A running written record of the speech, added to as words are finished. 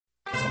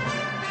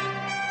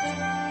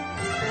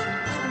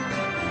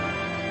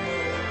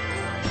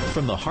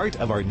From the heart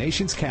of our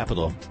nation's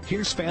capital,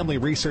 here's Family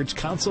Research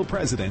Council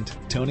President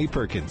Tony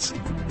Perkins.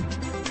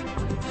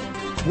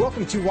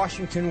 Welcome to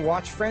Washington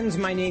Watch, friends.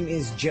 My name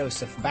is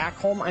Joseph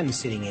Backholm. I'm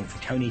sitting in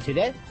for Tony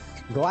today.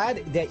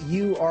 Glad that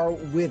you are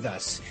with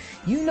us.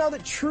 You know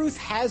that truth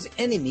has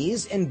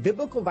enemies and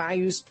biblical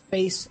values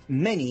face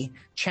many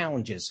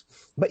challenges.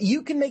 But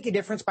you can make a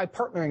difference by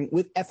partnering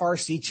with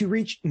FRC to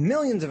reach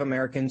millions of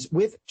Americans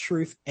with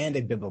truth and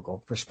a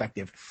biblical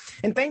perspective.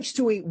 And thanks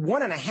to a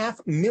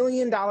 $1.5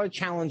 million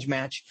challenge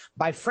match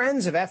by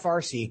friends of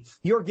FRC,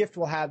 your gift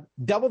will have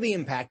double the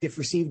impact if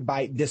received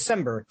by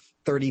December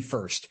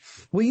 31st.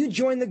 Will you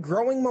join the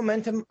growing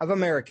momentum of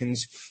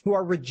Americans who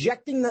are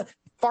rejecting the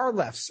far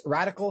left's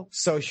radical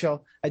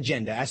social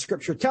agenda? As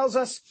Scripture tells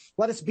us,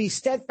 let us be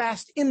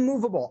steadfast,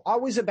 immovable,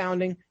 always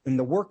abounding in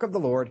the work of the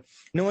Lord,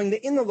 knowing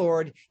that in the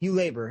Lord you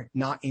labor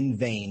not in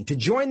vain. To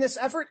join this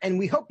effort, and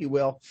we hope you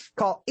will,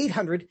 call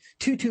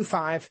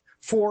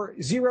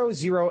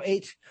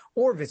 800-225-4008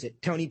 or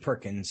visit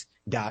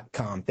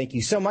TonyPerkins.com. Thank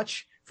you so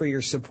much for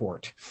your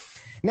support.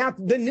 Now,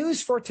 the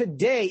news for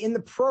today in the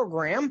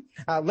program,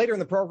 later in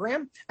the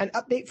program, an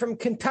update from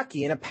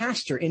Kentucky and a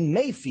pastor in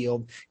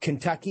Mayfield,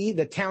 Kentucky,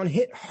 the town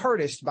hit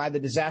hardest by the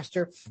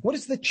disaster. What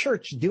is the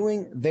church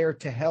doing there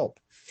to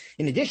help?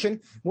 In addition,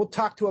 we'll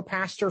talk to a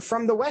pastor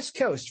from the West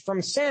Coast,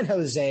 from San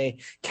Jose,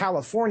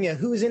 California,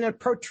 who's in a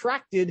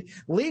protracted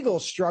legal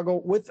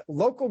struggle with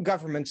local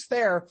governments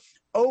there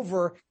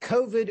over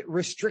COVID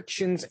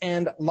restrictions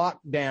and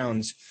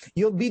lockdowns.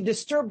 You'll be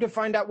disturbed to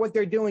find out what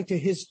they're doing to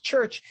his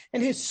church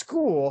and his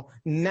school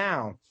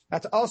now.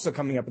 That's also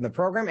coming up in the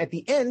program. At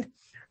the end,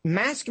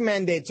 mask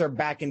mandates are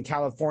back in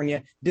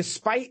California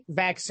despite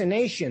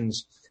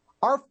vaccinations.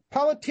 Are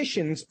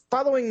politicians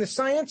following the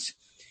science?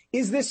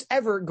 Is this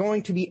ever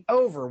going to be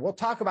over? We'll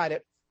talk about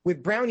it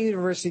with Brown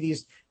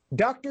University's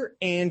Dr.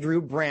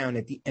 Andrew Brown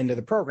at the end of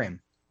the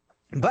program.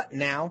 But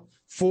now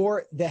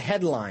for the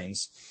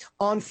headlines.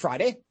 On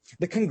Friday,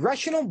 the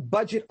Congressional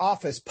Budget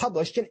Office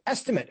published an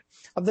estimate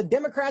of the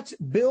Democrats'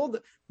 Build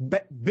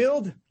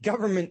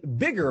Government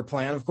Bigger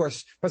plan. Of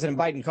course, President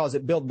Biden calls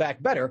it Build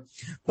Back Better.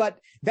 But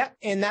that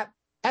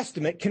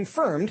estimate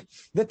confirmed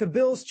that the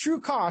bill's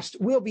true cost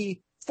will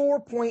be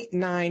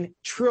 $4.9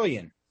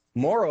 trillion.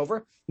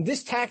 Moreover,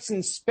 this tax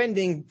and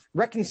spending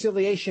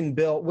reconciliation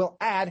bill will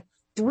add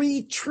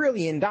 $3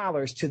 trillion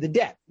to the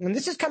debt. And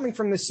this is coming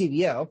from the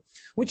CBO,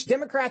 which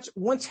Democrats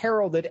once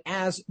heralded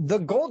as the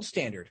gold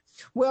standard.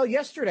 Well,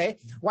 yesterday,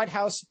 White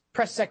House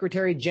Press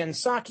Secretary Jen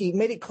Psaki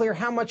made it clear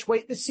how much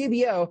weight the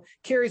CBO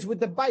carries with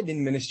the Biden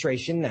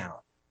administration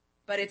now.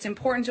 But it's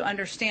important to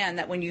understand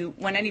that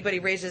when anybody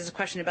raises a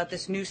question about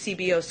this new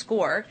CBO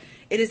score,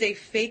 it is a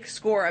fake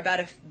score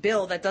about a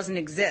bill that doesn't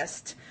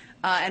exist.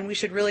 And we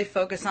should really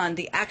focus on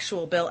the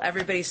actual bill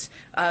everybody's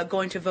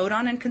going to vote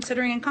on and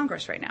considering in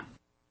Congress right now.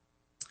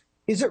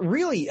 Is it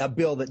really a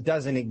bill that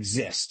doesn't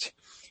exist?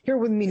 Here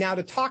with me now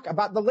to talk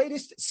about the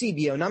latest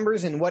CBO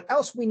numbers and what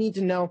else we need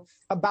to know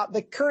about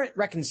the current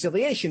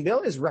reconciliation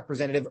bill is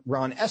Representative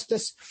Ron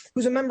Estes,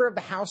 who's a member of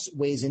the House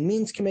Ways and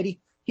Means Committee.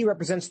 He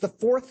represents the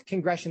 4th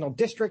Congressional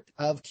District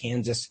of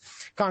Kansas.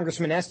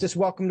 Congressman Estes,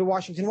 welcome to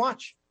Washington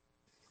Watch.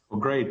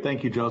 Well, great.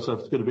 Thank you, Joseph.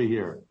 It's good to be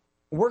here.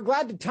 We're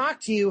glad to talk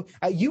to you.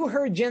 You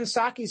heard Jen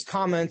Psaki's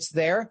comments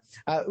there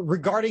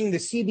regarding the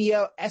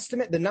CBO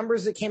estimate, the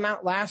numbers that came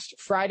out last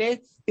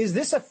Friday. Is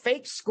this a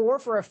fake score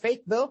for a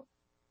fake bill?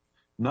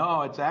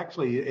 No,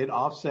 it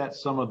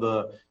offsets some of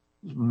the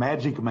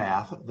magic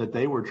math that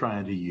they were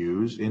trying to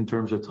use in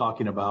terms of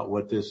talking about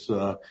what this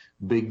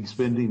big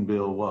spending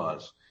bill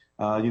was.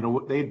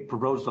 They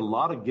proposed a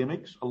lot of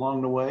gimmicks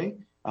along the way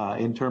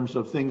in terms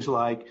of things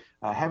like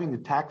having the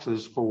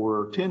taxes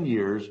for 10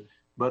 years,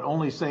 but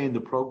only saying the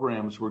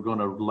programs were going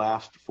to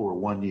last for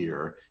 1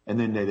 year and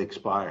then they'd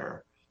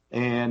expire.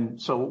 And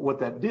so what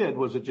that did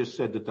was it just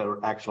said that the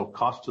actual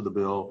cost of the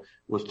bill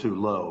was too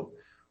low.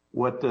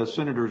 What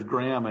Senators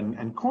Graham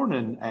and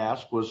Cornyn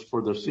asked was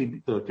for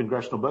the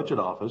Congressional Budget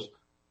Office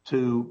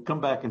to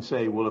come back and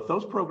say, well, if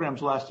those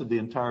programs lasted the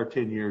entire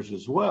 10 years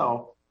as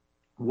well,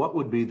 what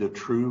would be the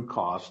true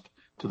cost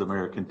to the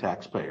American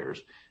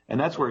taxpayers? And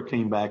that's where it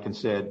came back and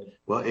said,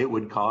 well, it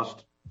would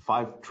cost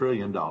 $5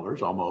 trillion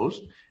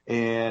almost,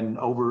 and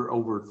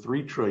over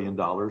 $3 trillion,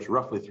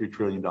 roughly $3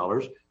 trillion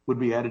would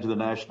be added to the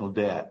national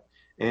debt.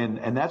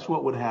 And that's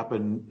what would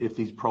happen if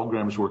these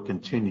programs were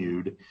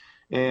continued.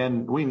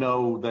 And we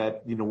know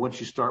that, once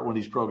you start one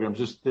of these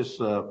programs, this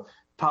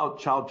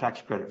child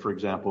tax credit, for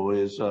example,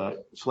 is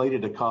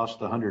slated to cost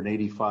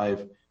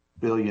 $185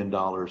 billion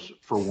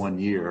for 1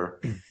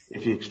 year.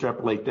 If you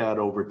extrapolate that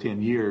over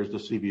 10 years, the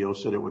CBO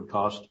said it would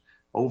cost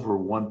over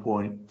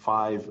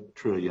 $1.5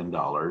 trillion.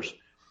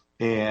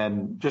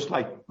 And just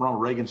like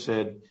Ronald Reagan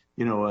said,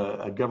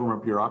 a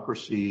government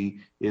bureaucracy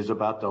is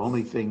about the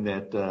only thing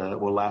that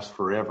will last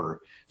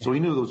forever. So we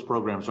knew those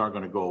programs aren't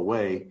going to go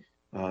away.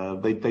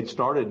 They'd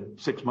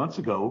started 6 months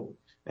ago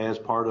as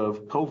part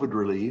of COVID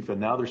relief, and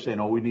now they're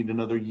saying, we need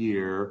another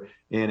year.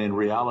 And in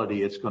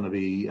reality, it's going to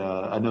be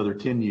another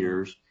 10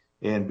 years.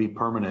 and be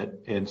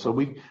permanent. And so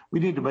we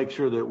need to make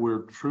sure that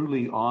we're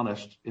truly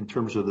honest in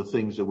terms of the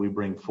things that we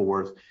bring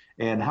forth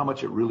and how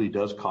much it really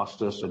does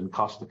cost us and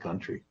cost the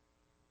country.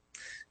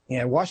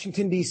 Yeah,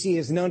 Washington, D.C.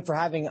 is known for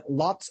having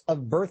lots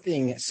of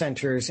birthing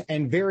centers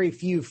and very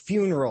few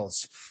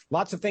funerals.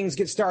 Lots of things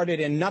get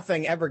started and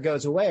nothing ever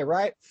goes away,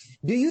 right?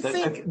 Do you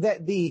think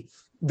that the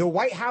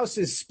White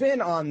House's spin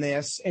on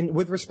this, and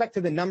with respect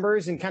to the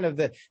numbers and kind of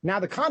the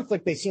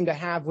conflict they seem to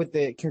have with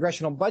the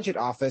Congressional Budget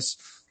Office,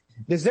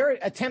 does their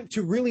attempt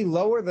to really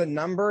lower the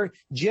number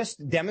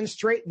just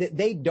demonstrate that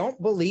they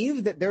don't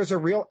believe that there's a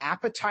real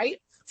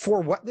appetite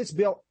for what this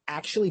bill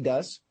actually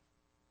does?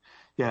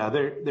 Yeah,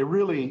 they're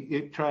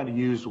really trying to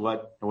use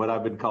what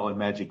I've been calling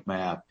magic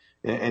math,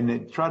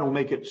 and trying to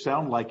make it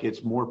sound like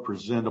it's more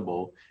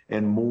presentable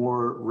and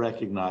more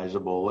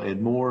recognizable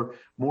and more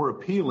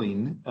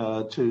appealing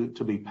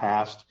to be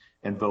passed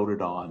and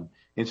voted on,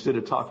 instead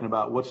of talking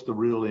about what's the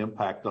real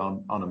impact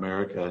on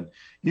America. And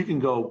you can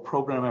go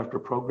program after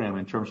program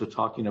in terms of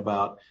talking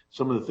about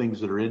some of the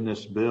things that are in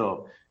this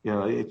bill. You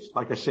know, it's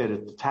like I said,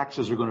 the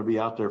taxes are going to be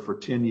out there for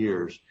 10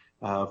 years.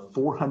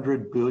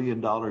 $400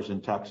 billion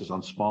in taxes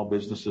on small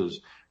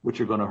businesses,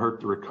 which are going to hurt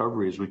the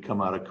recovery as we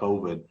come out of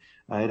COVID.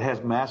 It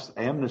has mass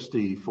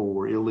amnesty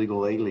for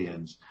illegal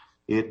aliens.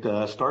 It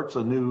starts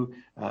a new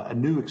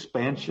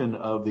expansion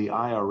of the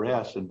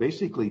IRS and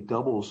basically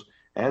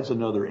adds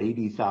another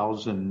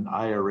 80,000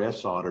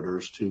 IRS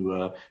auditors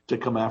to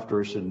come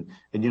after us. And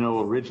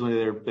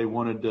originally they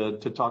wanted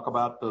to talk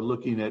about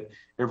looking at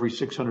every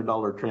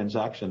 $600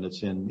 transaction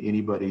that's in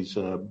anybody's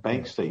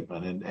bank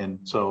statement. And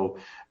so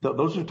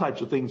those are the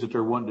types of things that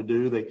they're wanting to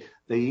do.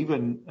 They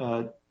even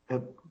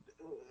have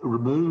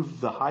removed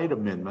the Hyde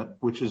Amendment,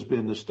 which has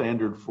been the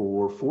standard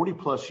for 40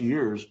 plus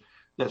years,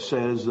 that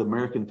says the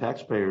American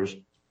taxpayers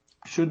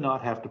should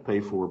not have to pay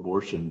for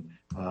abortion,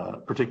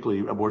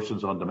 particularly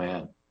abortions on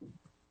demand.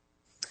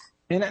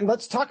 And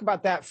let's talk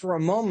about that for a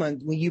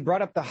moment. You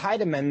brought up the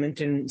Hyde Amendment,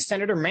 and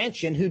Senator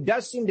Manchin, who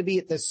does seem to be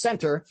at the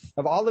center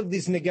of all of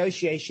these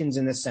negotiations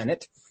in the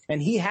Senate,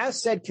 and he has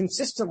said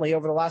consistently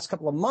over the last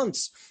couple of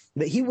months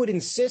that he would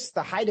insist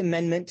the Hyde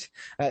Amendment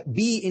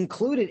be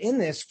included in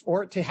this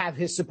for it to have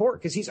his support,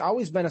 because he's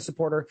always been a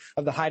supporter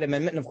of the Hyde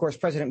Amendment. And of course,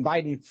 President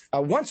Biden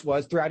once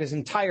was throughout his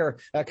entire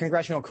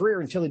congressional career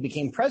until he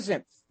became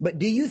president. But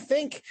do you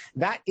think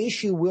that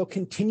issue will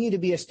continue to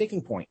be a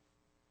sticking point?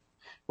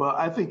 Well,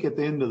 I think at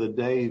the end of the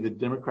day, the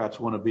Democrats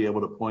want to be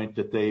able to point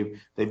that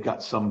they've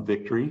got some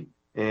victory.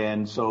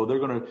 And so they're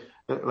going to,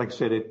 like I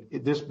said,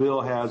 this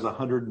bill has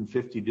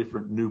 150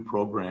 different new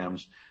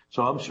programs.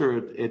 So I'm sure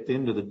at the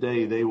end of the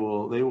day, they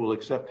will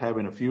accept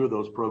having a few of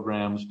those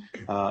programs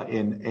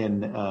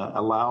and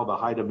allow the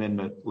Hyde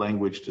Amendment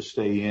language to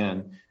stay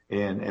in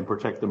and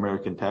protect the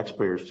American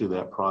taxpayers through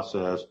that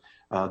process.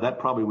 That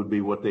probably would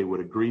be what they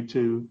would agree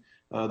to.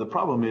 The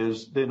problem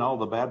is then all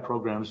the bad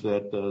programs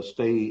that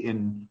stay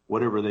in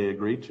whatever they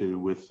agree to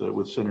with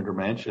Senator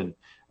Manchin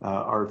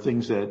are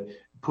things that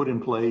put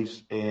in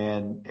place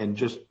and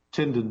just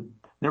tend to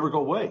never go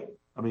away.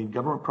 I mean,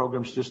 government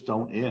programs just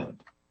don't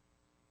end.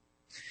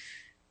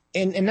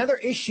 And another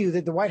issue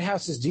that the White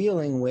House is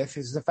dealing with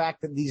is the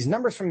fact that these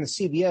numbers from the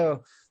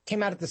CBO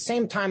came out at the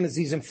same time as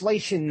these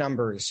inflation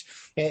numbers.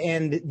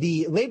 And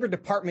the Labor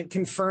Department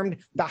confirmed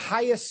the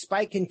highest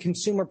spike in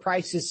consumer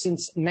prices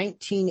since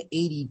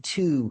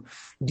 1982.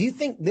 Do you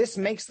think this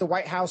makes the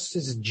White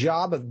House's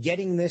job of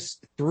getting this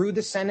through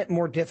the Senate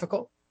more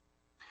difficult?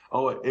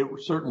 Oh, it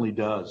certainly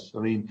does. I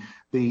mean,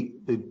 the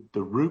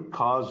root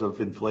cause of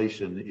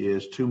inflation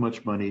is too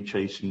much money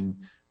chasing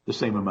the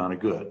same amount of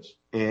goods.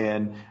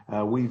 And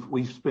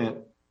we've spent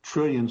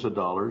trillions of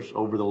dollars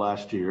over the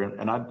last year.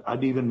 And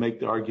I'd even make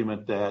the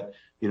argument that,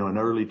 in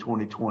early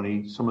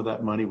 2020, some of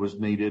that money was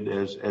needed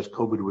as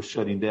COVID was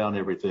shutting down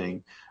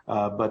everything.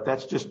 But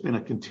that's just been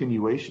a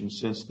continuation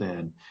since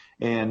then.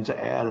 And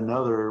to add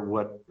another,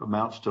 what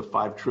amounts to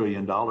 $5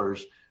 trillion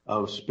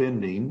of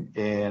spending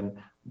and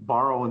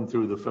borrowing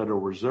through the Federal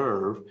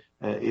Reserve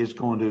is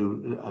going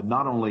to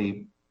not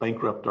only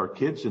bankrupt our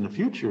kids in the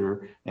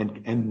future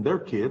and their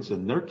kids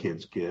and their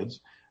kids'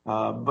 kids,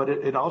 but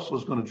it also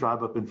is going to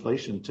drive up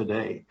inflation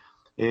today.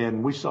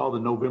 And we saw the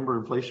November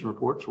inflation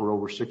reports were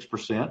over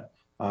 6%.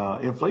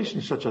 Inflation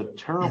is such a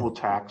terrible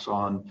tax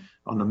on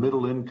the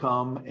middle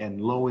income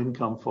and low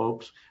income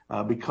folks,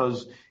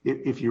 because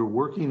if you're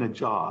working a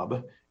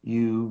job,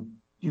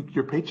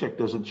 your paycheck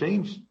doesn't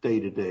change day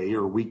to day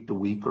or week to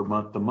week or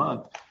month to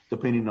month,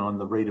 depending on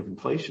the rate of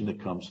inflation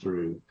that comes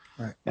through.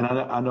 Right. And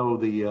I know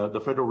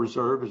the Federal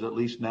Reserve is at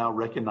least now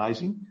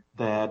recognizing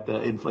that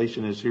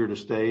inflation is here to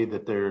stay,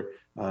 that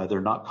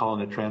they're not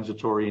calling it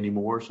transitory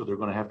anymore. So they're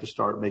going to have to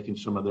start making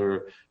some of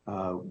their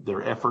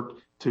effort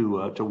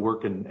to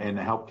work and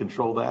help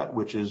control that,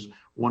 which is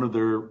one of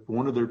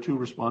their two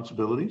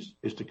responsibilities,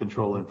 is to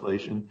control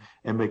inflation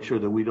and make sure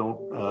that we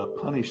don't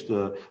punish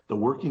the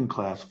working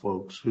class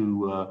folks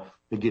who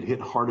they get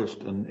hit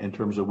hardest in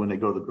terms of when they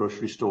go to the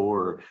grocery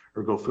store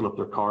or go fill up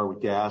their car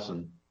with gas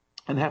and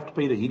have to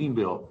pay the heating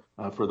bill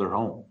for their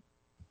home.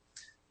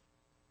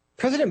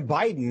 President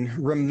Biden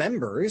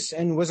remembers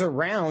and was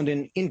around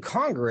in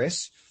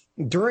Congress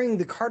during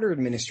the Carter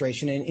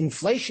administration, and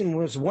inflation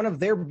was one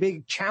of their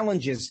big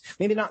challenges.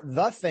 Maybe not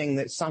the thing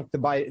that sunk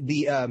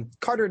the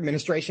Carter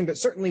administration, but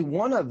certainly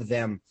one of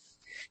them.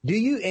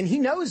 And he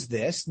knows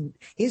this,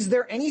 is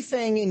there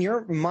anything in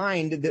your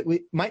mind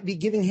that might be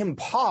giving him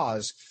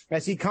pause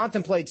as he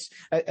contemplates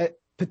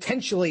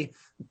potentially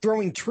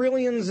throwing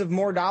trillions of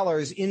more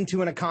dollars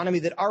into an economy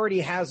that already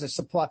has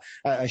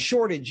a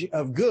shortage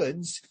of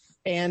goods,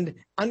 and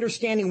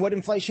understanding what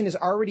inflation is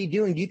already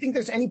doing? Do you think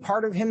there's any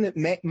part of him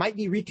that might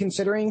be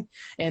reconsidering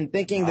and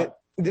thinking that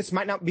this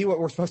might not be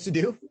what we're supposed to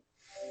do?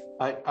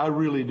 I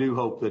really do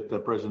hope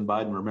that President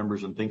Biden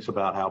remembers and thinks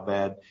about how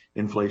bad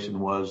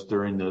inflation was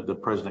during the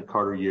President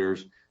Carter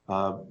years.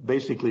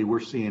 Basically, we're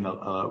seeing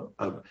a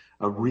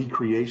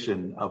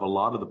recreation of a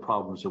lot of the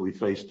problems that we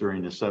faced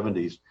during the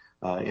 70s.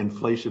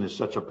 Inflation is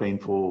such a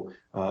painful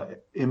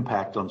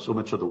impact on so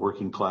much of the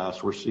working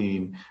class. We're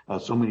seeing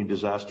so many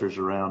disasters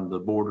around the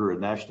border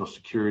and national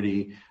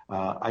security.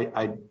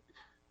 I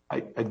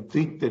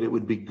think that it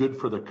would be good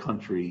for the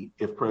country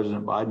if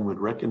President Biden would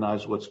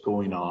recognize what's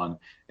going on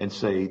and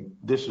say,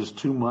 this is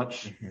too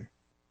much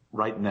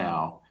right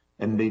now,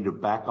 and need to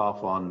back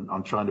off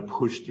on trying to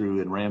push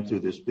through and ram through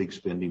this big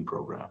spending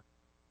program.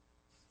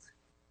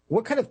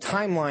 What kind of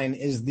timeline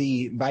is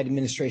the Biden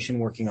administration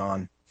working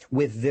on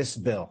with this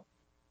bill?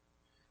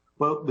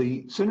 Well,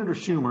 the Senator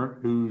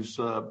Schumer, who's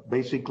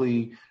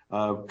basically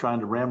trying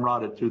to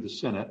ramrod it through the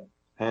Senate,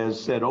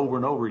 has said over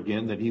and over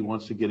again that he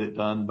wants to get it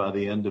done by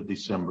the end of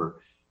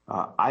December.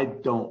 I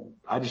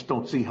just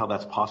don't see how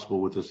that's possible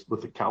with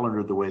the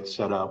calendar the way it's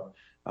set up,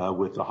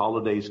 with the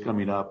holidays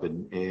coming up,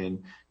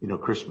 and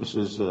Christmas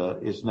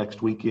is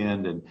next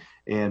weekend,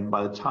 and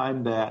by the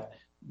time that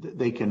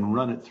they can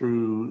run it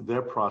through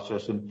their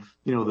process, and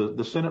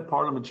the Senate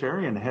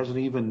parliamentarian hasn't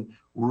even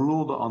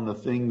ruled on the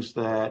things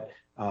that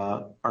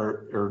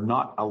are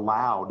not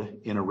allowed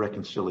in a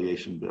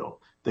reconciliation bill.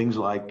 Things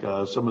like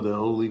some of the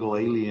illegal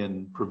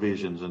alien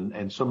provisions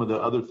and some of the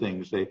other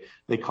things.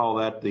 They call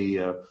that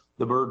the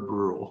Byrd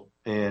rule,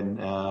 and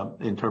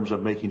in terms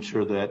of making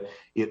sure that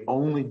it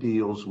only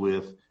deals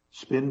with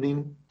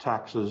spending,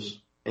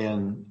 taxes,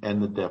 and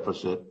the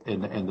deficit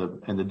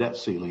and the debt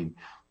ceiling,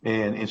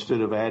 and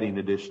instead of adding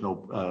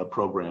additional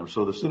programs.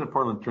 So the Senate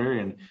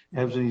parliamentarian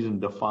hasn't even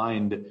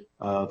defined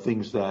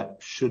things that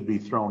should be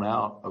thrown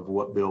out of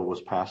what bill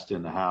was passed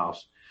in the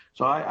House.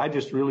 So I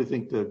just really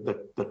think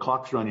that the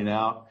clock's running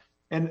out,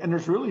 and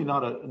there's really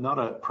not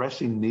a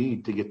pressing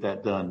need to get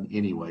that done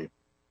anyway.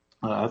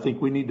 I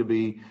think we need to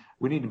be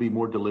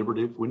more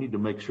deliberative. We need to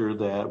make sure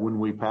that when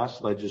we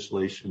pass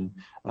legislation,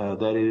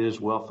 that it is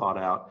well thought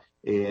out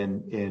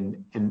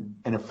and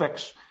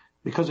affects,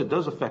 because it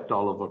does affect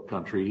all of our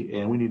country,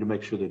 and we need to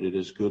make sure that it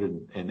is good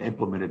and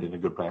implemented in a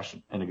good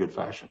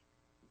fashion.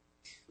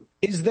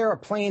 Is there a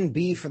plan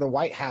B for the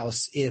White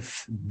House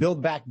if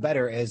Build Back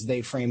Better, as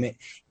they frame it,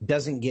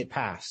 doesn't get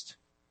passed?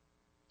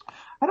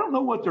 I don't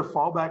know what their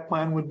fallback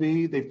plan would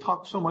be. They've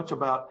talked so much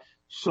about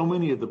so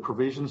many of the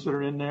provisions that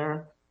are in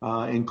there,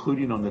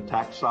 including on the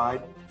tax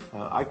side.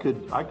 I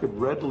could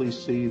readily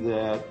see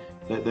that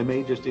they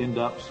may just end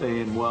up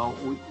saying, well,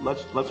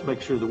 let's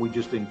make sure that we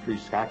just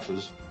increase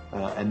taxes,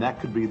 and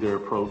that could be their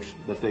approach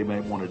that they may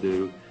want to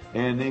do,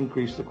 and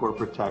increase the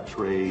corporate tax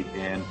rate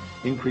and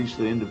increase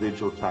the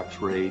individual tax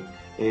rate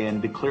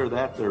and declare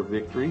that their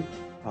victory.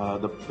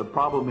 The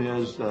problem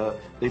is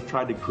they've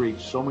tried to create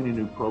so many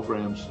new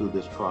programs through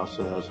this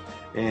process,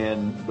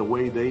 and the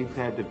way they've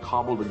had to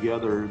cobble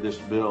together this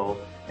bill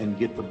and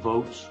get the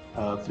votes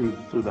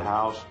through the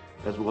House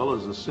as well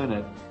as the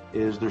Senate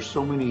is there's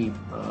so many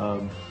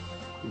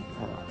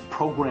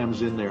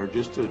programs in there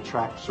just to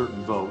attract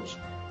certain votes.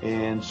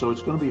 And so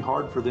it's going to be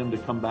hard for them to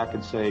come back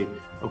and say,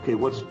 okay,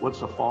 what's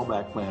a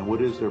fallback plan?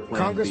 What is their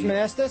plan? Congressman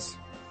Estes,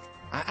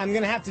 I'm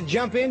going to have to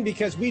jump in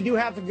because we do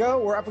have to go.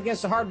 We're up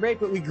against a hard break,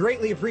 but we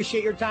greatly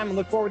appreciate your time and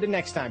look forward to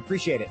next time.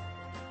 Appreciate it.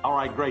 All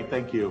right, great.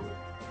 Thank you.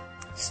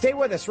 Stay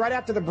with us. Right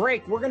after the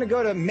break, we're going to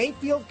go to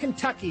Mayfield,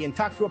 Kentucky, and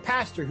talk to a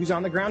pastor who's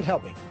on the ground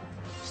helping.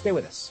 Stay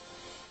with us.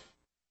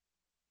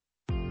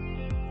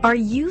 Are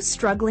you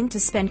struggling to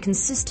spend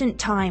consistent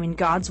time in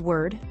God's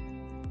Word?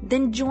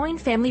 Then join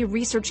Family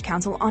Research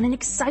Council on an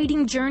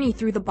exciting journey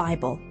through the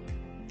Bible.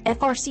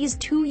 FRC's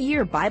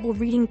 2-year Bible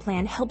reading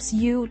plan helps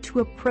you to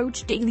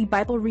approach daily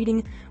Bible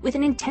reading with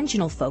an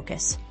intentional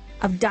focus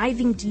of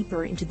diving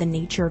deeper into the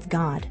nature of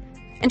God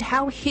and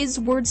how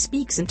His Word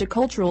speaks into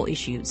cultural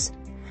issues.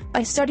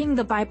 By studying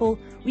the Bible,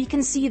 we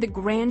can see the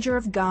grandeur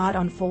of God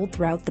unfold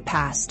throughout the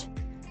past.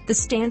 The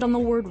Stand on the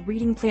Word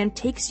reading plan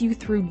takes you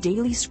through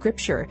daily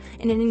scripture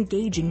in an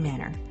engaging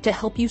manner to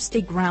help you stay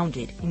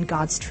grounded in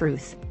God's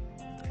truth.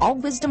 All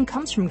wisdom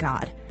comes from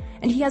God,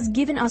 and He has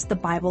given us the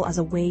Bible as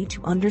a way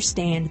to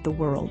understand the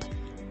world.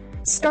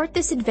 Start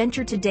this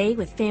adventure today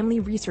with Family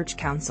Research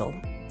Council.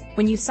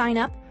 When you sign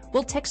up,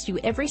 we'll text you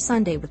every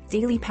Sunday with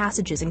daily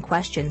passages and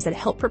questions that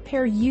help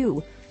prepare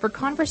you for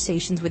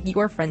conversations with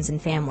your friends and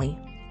family.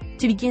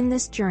 To begin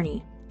this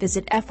journey,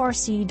 visit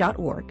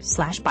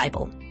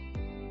frc.org/Bible.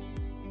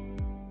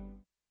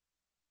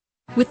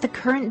 With the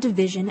current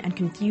division and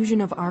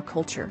confusion of our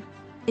culture,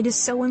 it is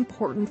so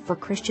important for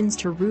Christians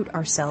to root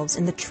ourselves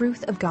in the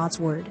truth of God's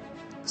Word,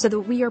 so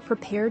that we are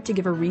prepared to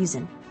give a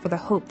reason for the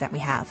hope that we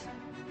have.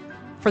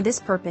 For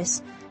this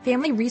purpose,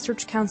 Family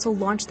Research Council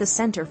launched the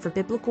Center for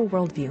Biblical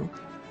Worldview.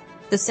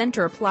 The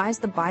center applies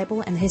the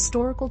Bible and the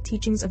historical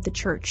teachings of the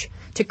Church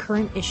to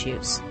current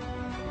issues.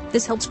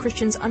 This helps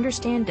Christians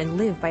understand and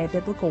live by a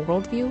biblical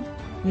worldview,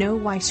 know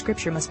why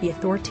Scripture must be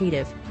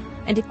authoritative,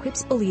 and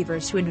equips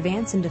believers to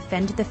advance and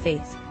defend the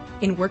faith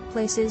in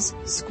workplaces,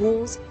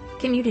 schools,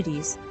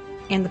 communities,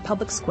 and the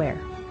public square.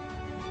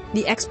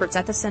 The experts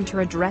at the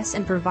center address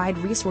and provide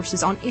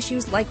resources on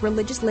issues like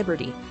religious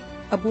liberty,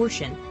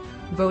 abortion,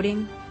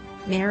 voting,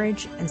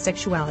 marriage, and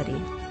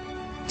sexuality.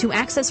 To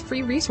access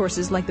free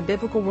resources like the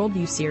Biblical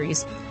Worldview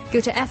series, go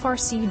to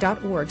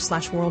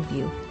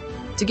frc.org/worldview.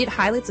 To get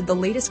highlights of the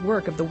latest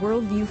work of the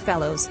Worldview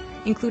Fellows,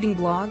 including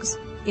blogs,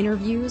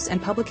 interviews,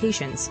 and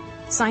publications,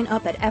 sign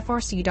up at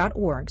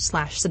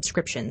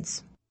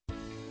frc.org/subscriptions.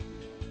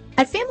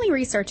 At Family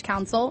Research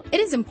Council, it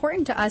is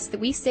important to us that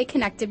we stay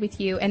connected with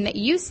you and that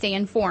you stay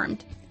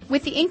informed.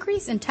 With the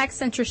increase in tech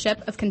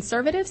censorship of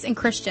conservatives and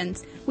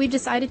Christians, we've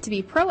decided to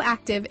be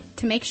proactive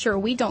to make sure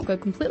we don't go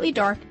completely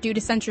dark due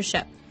to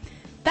censorship.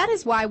 That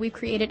is why we've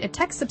created a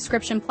tech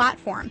subscription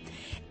platform.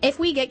 If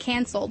we get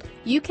canceled,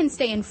 you can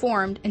stay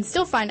informed and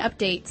still find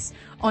updates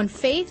on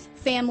faith,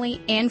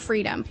 family, and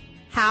freedom.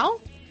 How?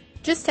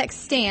 Just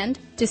text STAND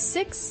to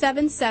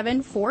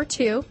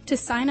 67742 to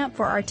sign up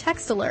for our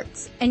text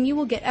alerts, and you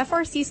will get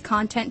FRC's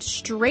content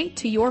straight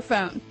to your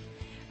phone.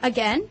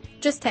 Again,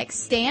 just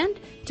text STAND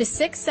to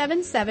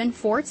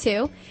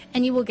 67742,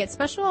 and you will get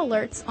special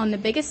alerts on the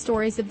biggest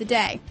stories of the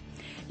day.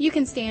 You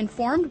can stay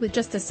informed with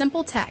just a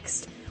simple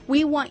text.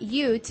 We want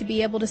you to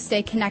be able to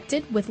stay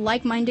connected with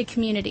like-minded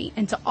community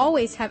and to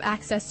always have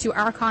access to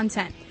our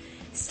content.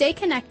 Stay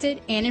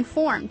connected and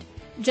informed.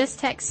 Just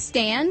text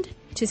STAND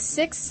to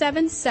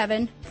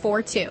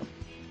 67742.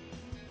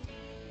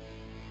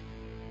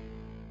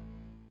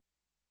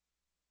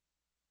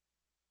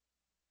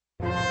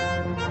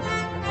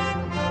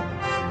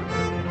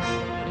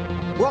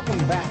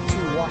 Welcome back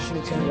to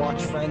Washington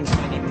Watch, friends.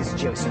 My name is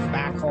Joseph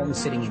Backholm,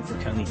 sitting in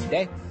for Tony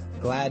today.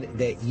 Glad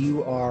that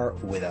you are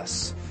with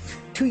us.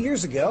 2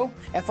 years ago,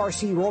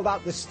 FRC rolled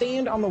out the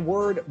Stand on the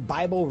Word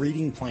Bible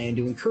reading plan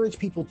to encourage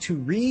people to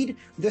read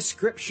the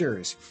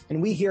Scriptures. And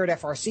we here at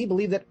FRC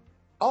believe that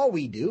all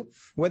we do,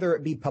 whether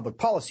it be public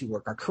policy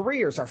work, our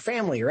careers, our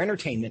family, or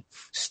entertainment,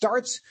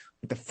 starts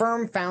with the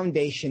firm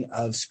foundation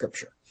of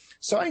Scripture.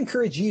 So I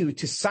encourage you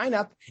to sign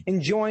up and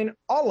join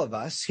all of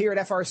us here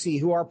at FRC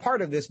who are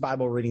part of this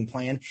Bible reading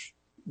plan.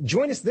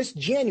 Join us this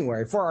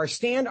January for our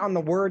Stand on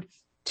the Word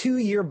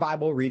 2-year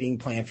Bible reading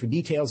plan. For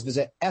details,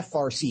 visit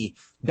frc.org/Bible.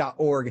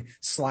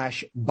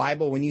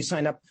 When you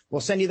sign up, we'll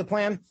send you the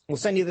plan. We'll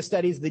send you the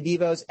studies, the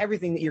devos,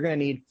 everything that you're going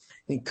to need.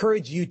 I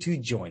encourage you to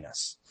join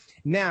us.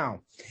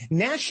 Now,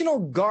 National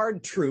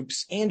Guard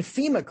troops and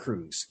FEMA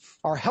crews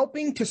are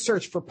helping to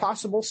search for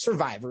possible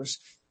survivors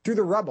through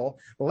the rubble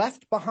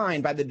left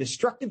behind by the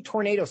destructive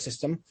tornado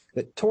system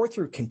that tore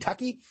through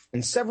Kentucky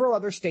and several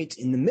other states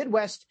in the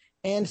Midwest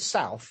and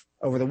South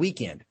over the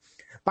weekend.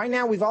 By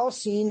now, we've all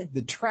seen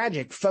the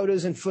tragic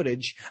photos and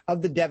footage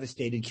of the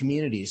devastated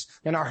communities,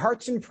 and our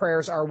hearts and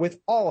prayers are with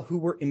all who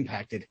were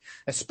impacted,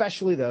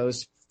 especially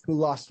those who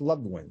lost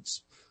loved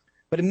ones.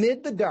 But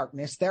amid the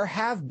darkness, there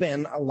have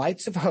been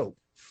lights of hope,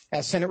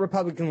 as Senate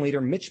Republican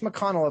leader Mitch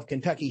McConnell of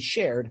Kentucky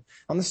shared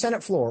on the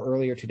Senate floor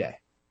earlier today.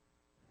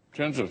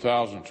 Tens of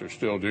thousands are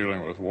still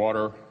dealing with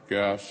water,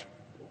 gas,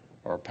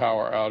 or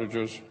power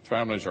outages.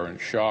 Families are in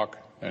shock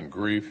and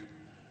grief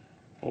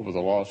over the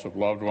loss of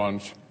loved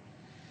ones.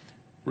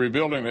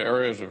 Rebuilding the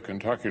areas of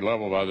Kentucky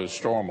leveled by this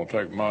storm will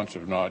take months,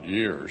 if not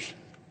years,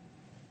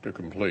 to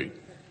complete.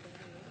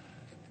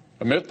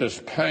 Amid this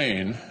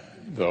pain,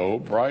 though,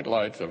 bright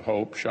lights of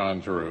hope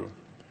shine through.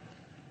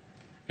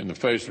 In the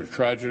face of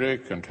tragedy,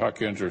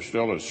 Kentuckians are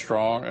still as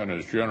strong and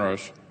as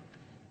generous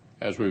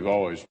as we've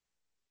always been.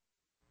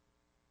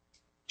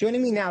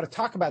 Joining me now to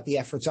talk about the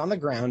efforts on the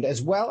ground,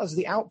 as well as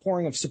the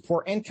outpouring of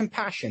support and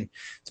compassion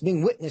that's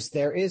being witnessed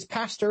there, is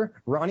Pastor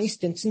Ronnie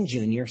Stinson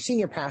Jr.,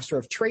 Senior Pastor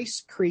of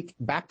Trace Creek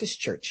Baptist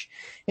Church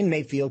in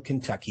Mayfield,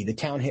 Kentucky, the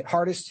town hit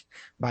hardest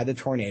by the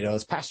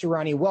tornadoes. Pastor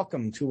Ronnie,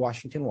 welcome to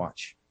Washington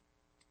Watch.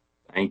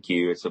 Thank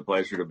you. It's a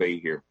pleasure to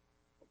be here.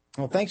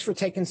 Well, thanks for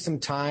taking some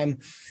time.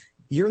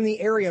 You're in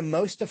the area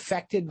most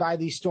affected by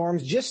these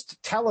storms.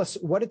 Just tell us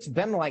what it's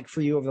been like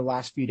for you over the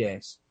last few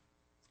days.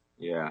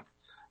 Yeah.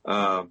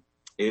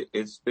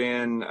 It's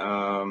been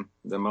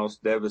the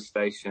most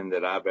devastation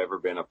that I've ever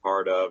been a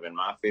part of in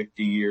my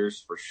 50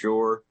 years, for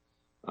sure.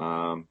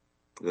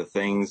 The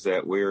things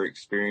that we're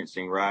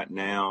experiencing right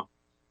now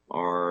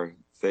are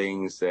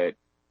things that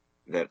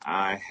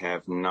I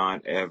have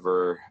not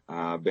ever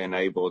been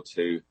able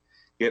to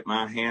get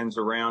my hands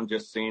around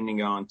just seeing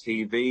it on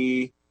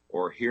TV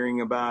or hearing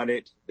about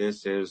it.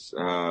 This has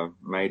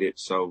made it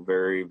so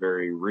very,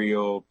 very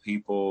real.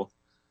 People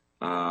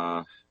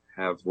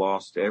have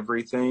lost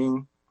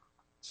everything.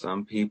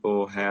 Some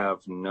people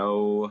have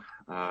no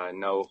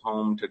no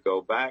home to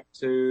go back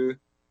to.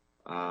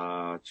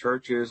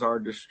 Churches are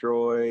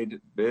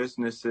destroyed.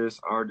 Businesses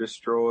are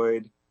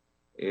destroyed.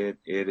 It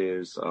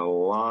is a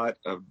lot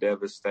of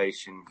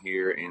devastation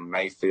here in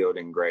Mayfield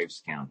and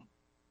Graves County.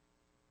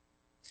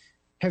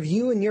 Have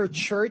you and your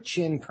church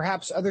and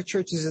perhaps other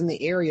churches in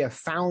the area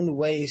found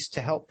ways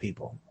to help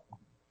people?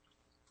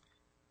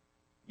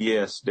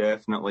 Yes,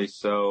 definitely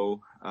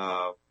so.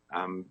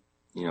 I'm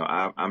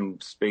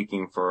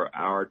speaking for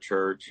our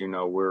church.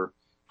 We're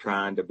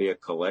trying to be a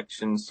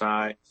collection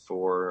site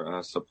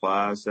for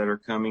supplies that are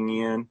coming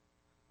in.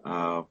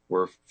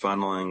 We're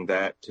funneling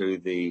that to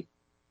the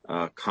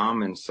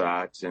common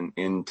sites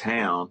in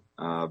town,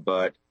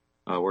 but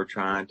we're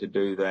trying to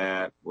do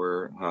that.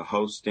 We're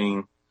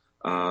hosting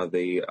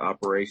the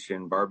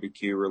Operation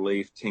Barbecue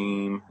Relief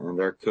Team, and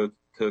they're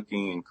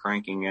cooking and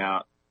cranking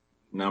out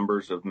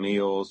numbers of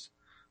meals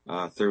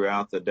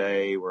throughout the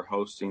day. We're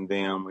hosting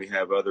them. We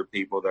have other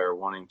people that are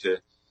wanting to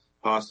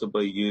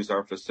possibly use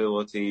our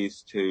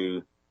facilities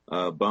to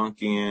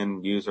bunk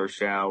in, use our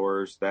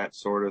showers, that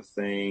sort of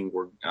thing.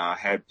 We're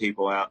had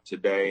people out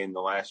today in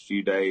the last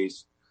few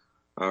days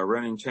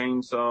running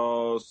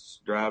chainsaws,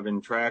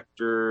 driving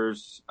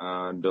tractors,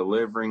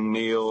 delivering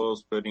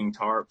meals, putting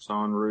tarps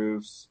on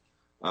roofs,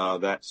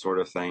 that sort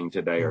of thing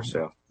today or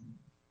so.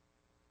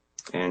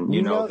 And,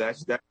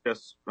 that's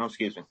just,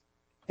 excuse me.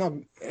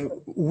 No,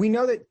 we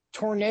know that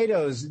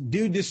tornadoes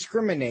do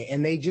discriminate,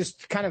 and they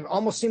just kind of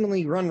almost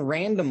seemingly run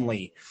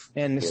randomly,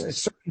 and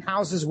certain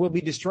houses will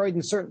be destroyed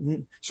and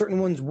certain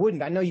ones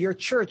wouldn't. I know your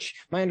church,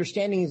 my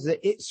understanding is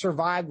that it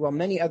survived while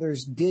many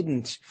others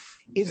didn't.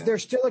 Is there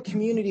still a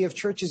community of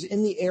churches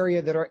in the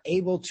area that are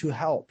able to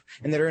help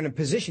and that are in a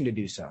position to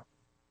do so?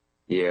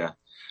 Yeah.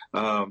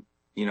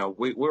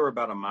 We're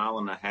about 1.5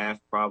 miles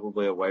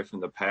probably away from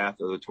the path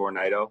of the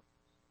tornado.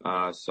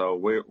 So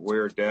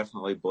we're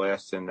definitely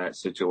blessed in that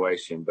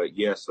situation. But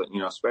yes,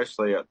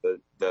 especially at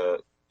the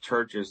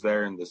churches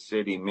there in the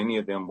city, many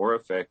of them were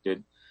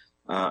affected.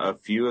 A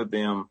few of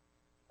them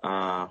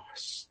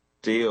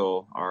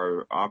still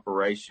are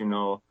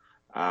operational.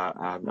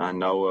 I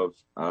know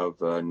of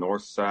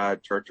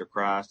Northside Church of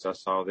Christ. I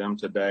saw them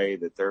today,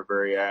 that they're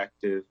very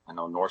active. I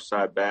know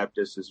Northside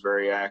Baptist is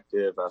very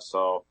active.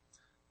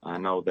 I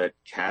know that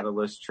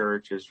Catalyst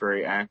Church is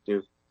very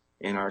active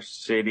in our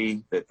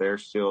city, that they're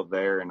still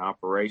there and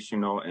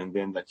operational. And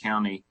then the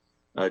county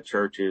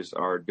churches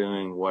are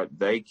doing what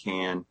they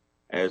can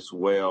as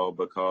well,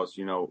 because,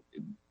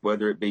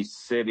 whether it be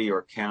city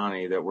or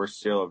county, that we're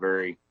still a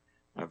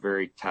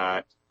very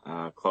tight,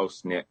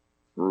 close-knit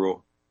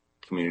rural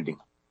community.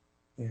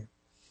 Yeah.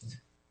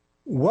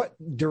 What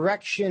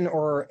direction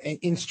or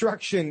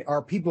instruction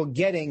are people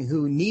getting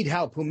who need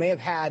help, who may have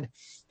had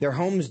their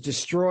homes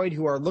destroyed,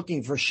 who are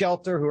looking for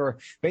shelter, who are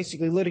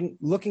basically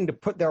looking to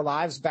put their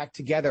lives back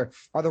together?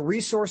 Are the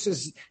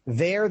resources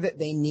there that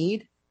they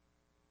need?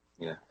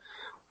 Yeah.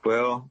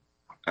 Well,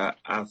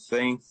 I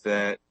think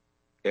that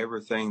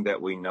everything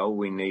that we know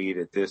we need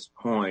at this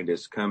point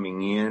is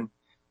coming in.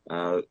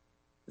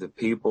 The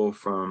people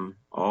from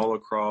all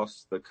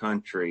across the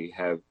country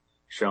have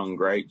shown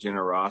great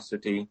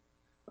generosity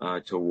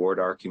toward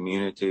our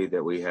community,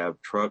 that we have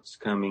trucks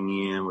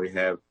coming in. We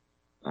have,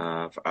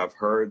 I've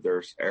heard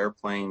there's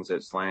airplanes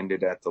that's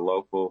landed at the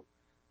local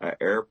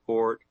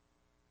airport,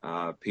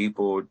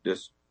 people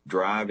just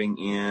driving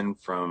in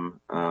from,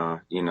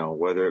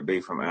 whether it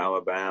be from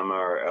Alabama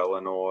or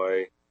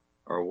Illinois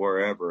or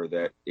wherever,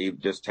 that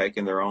just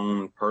taking their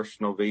own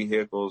personal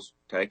vehicles,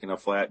 taking a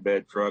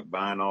flatbed truck,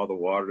 buying all the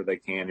water they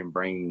can and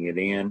bringing it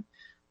in.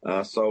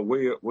 So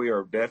we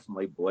are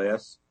definitely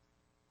blessed.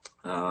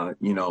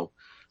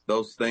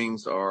 Those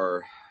things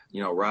are,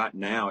 right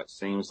now it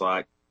seems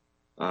like,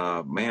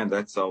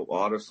 that's a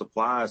lot of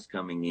supplies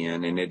coming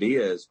in, and it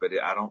is, but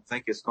I don't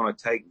think it's going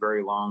to take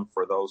very long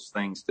for those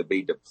things to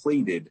be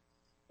depleted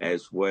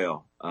as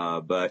well.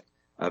 But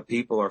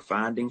people are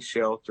finding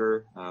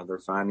shelter. They're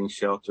finding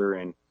shelter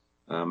in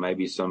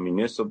maybe some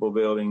municipal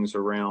buildings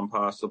around,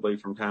 possibly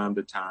from time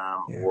to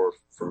time, or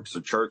from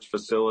some church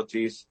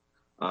facilities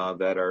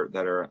that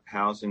are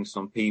housing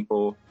some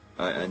people.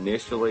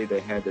 Initially,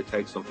 they had to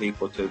take some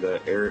people to the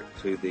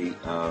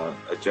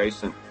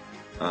adjacent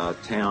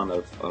town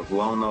of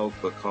Lone Oak,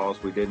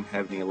 because we didn't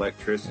have any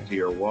electricity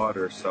or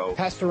water. So,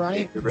 Pastor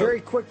Ronnie,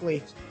 very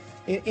quickly,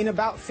 in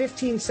about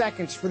 15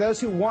 seconds, for those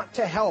who want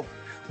to help,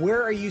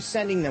 where are you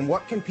sending them?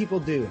 What can people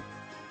do?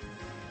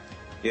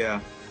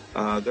 Yeah,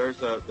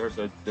 there's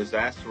a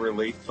disaster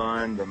relief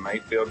fund, the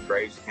Mayfield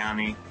Graves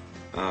County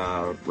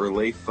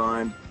Relief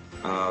Fund.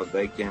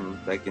 They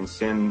can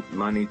send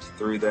money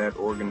through that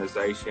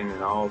organization,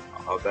 and all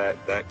of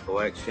that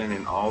collection,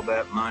 and all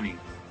that money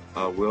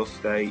will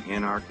stay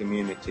in our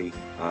community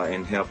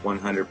and help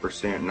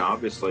 100%. And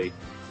obviously,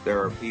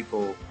 there are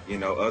people,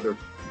 other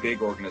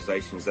big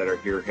organizations that are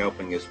here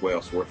helping as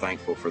well. So we're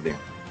thankful for them.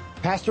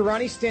 Pastor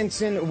Ronnie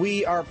Stinson,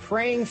 we are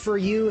praying for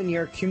you and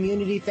your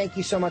community. Thank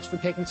you so much for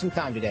taking some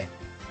time today.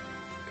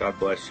 God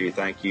bless you.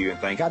 Thank you.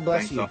 And God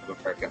bless you.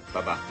 Thanks, America.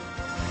 Bye-bye.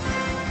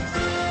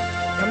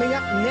 Coming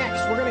up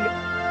next, we're going to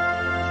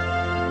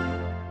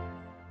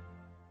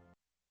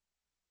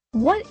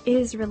What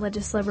is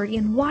religious liberty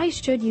and why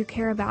should you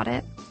care about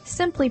it?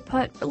 Simply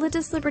put,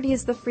 religious liberty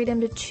is the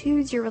freedom to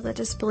choose your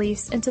religious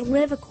beliefs and to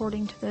live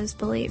according to those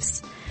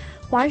beliefs.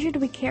 Why should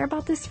we care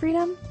about this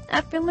freedom?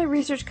 At Family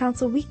Research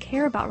Council, we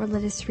care about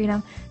religious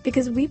freedom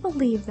because we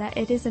believe that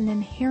it is an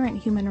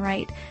inherent human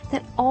right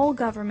that all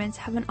governments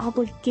have an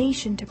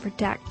obligation to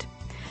protect.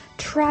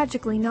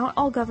 Tragically, not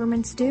all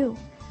governments do.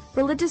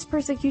 Religious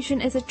persecution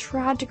is a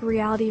tragic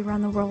reality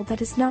around the world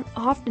that is not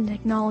often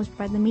acknowledged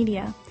by the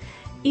media,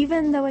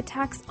 even though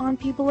attacks on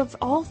people of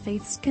all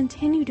faiths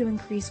continue to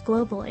increase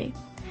globally.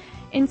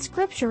 In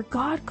Scripture,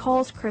 God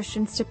calls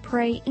Christians to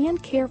pray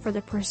and care for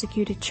the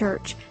persecuted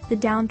church, the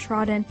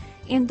downtrodden,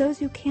 and those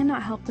who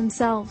cannot help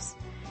themselves.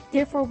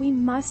 Therefore, we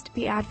must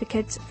be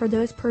advocates for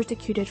those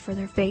persecuted for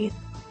their faith.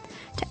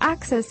 To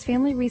access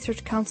Family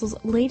Research Council's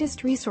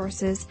latest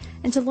resources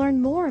and to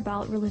learn more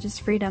about religious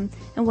freedom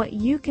and what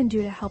you can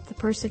do to help the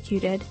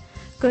persecuted,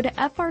 go to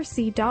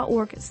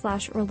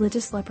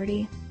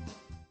frc.org/religiousliberty.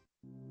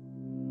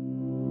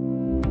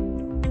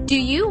 Do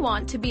you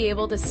want to be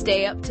able to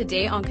stay up to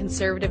date on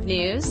conservative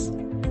news?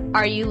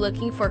 Are you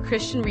looking for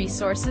Christian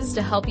resources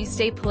to help you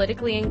stay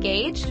politically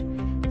engaged?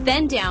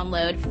 Then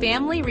download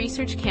Family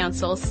Research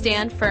Council's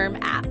Stand Firm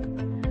app.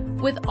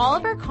 With all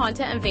of our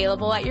content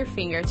available at your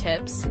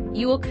fingertips,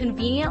 you will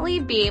conveniently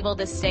be able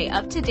to stay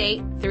up to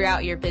date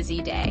throughout your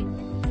busy day.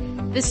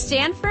 The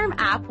Stand Firm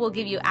app will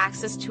give you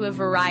access to a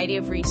variety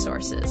of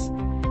resources,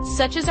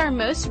 such as our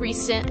most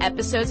recent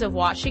episodes of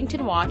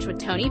Washington Watch with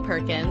Tony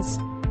Perkins,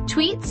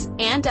 tweets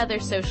and other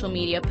social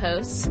media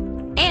posts,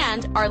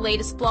 and our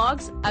latest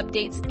blogs,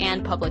 updates,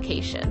 and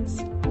publications.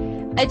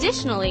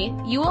 Additionally,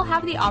 you will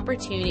have the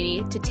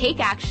opportunity to take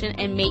action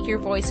and make your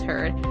voice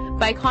heard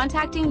by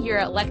contacting your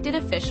elected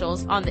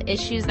officials on the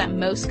issues that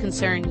most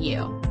concern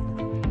you.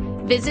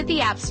 Visit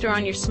the App Store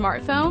on your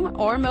smartphone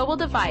or mobile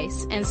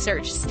device and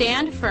search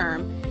Stand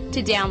Firm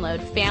to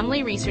download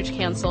Family Research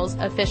Council's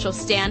official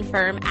Stand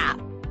Firm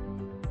app.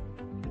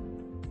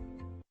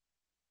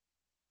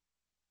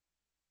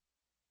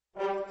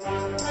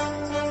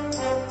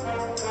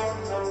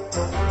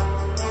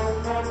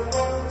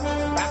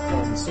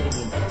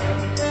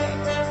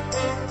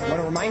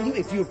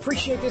 If you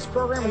appreciate this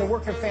program and the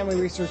work of Family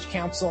Research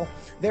Council,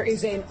 there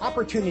is an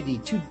opportunity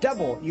to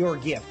double your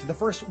gift. The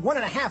first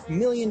 $1.5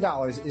 million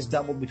is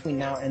doubled between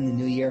now and the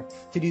new year.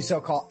 To do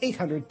so, call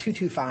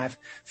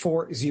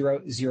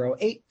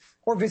 800-225-4008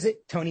 or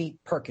visit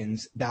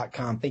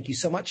TonyPerkins.com. Thank you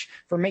so much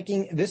for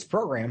making this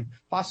program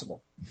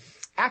possible.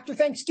 After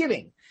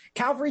Thanksgiving,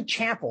 Calvary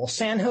Chapel,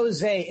 San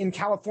Jose in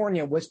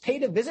California was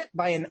paid a visit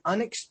by an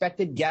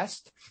unexpected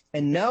guest.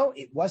 And no,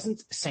 it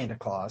wasn't Santa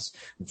Claus.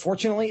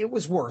 Unfortunately, it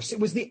was worse.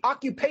 It was the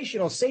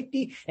Occupational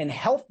Safety and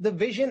Health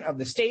Division of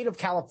the state of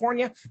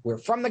California. We're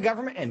from the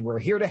government and we're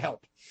here to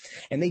help.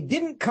 And they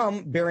didn't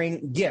come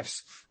bearing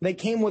gifts. They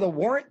came with a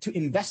warrant to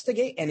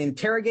investigate and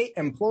interrogate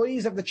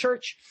employees of the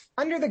church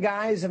under the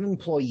guise of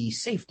employee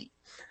safety.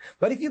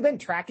 But if you've been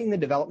tracking the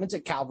developments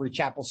at Calvary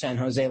Chapel, San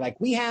Jose, like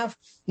we have,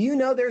 you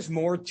know there's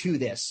more to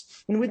this.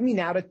 And with me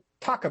now to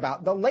talk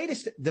about the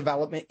latest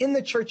development in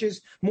the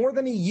church's more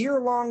than a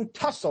year-long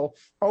tussle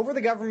over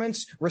the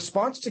government's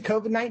response to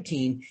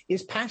COVID-19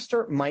 is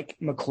Pastor Mike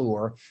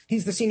McClure.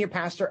 He's the senior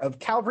pastor of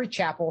Calvary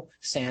Chapel,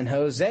 San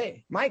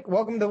Jose. Mike,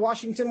 welcome to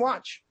Washington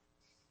Watch.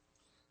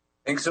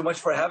 Thanks so much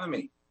for having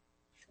me.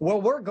 Well,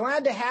 we're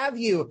glad to have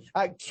you.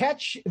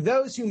 Catch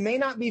those who may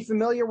not be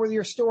familiar with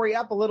your story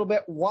up a little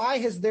bit. Why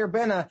has there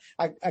been a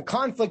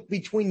conflict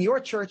between your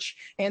church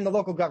and the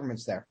local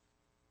governments there?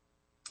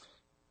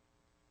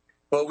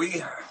 Well,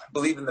 we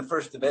believe in the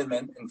First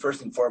Amendment, and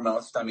first and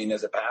foremost, I mean,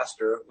 as a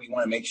pastor, we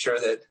want to make sure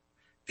that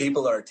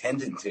people are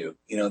attended to.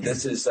 You know,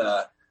 this is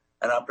an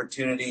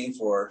opportunity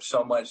for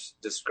so much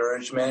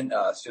discouragement,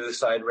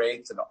 suicide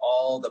rates, and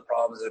all the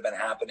problems that have been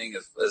happening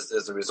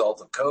as a result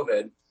of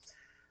COVID.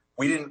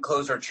 We didn't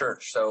close our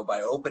church. So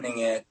by opening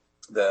it,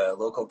 the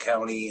local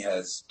county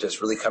has just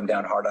really come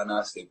down hard on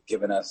us. They've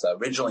given us,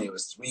 originally it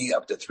was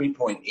up to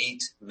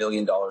 $3.8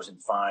 million in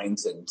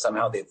fines, and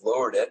somehow they've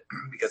lowered it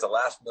because the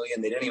last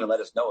million they didn't even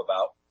let us know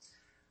about.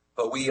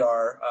 But we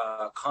are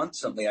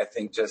constantly, I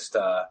think, just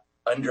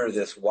under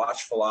this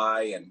watchful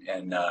eye,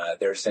 and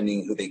they're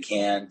sending who they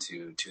can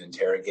to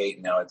interrogate.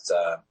 Now it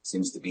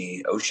seems to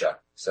be OSHA.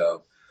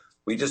 So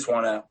we just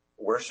want to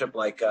worship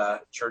like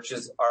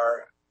churches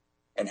are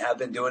and have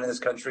been doing in this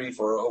country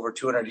for over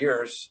 200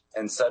 years.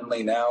 And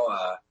suddenly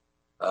now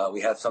we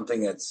have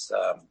something that's,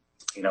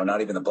 not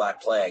even the Black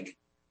Plague,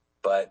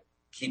 but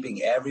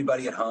keeping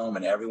everybody at home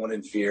and everyone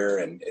in fear.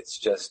 And it's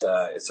just,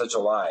 it's such a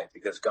lie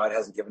because God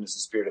hasn't given us a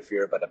spirit of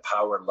fear, but a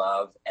power,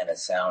 love, and a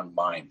sound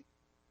mind.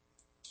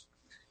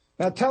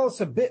 Now tell us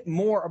a bit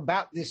more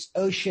about this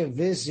OSHA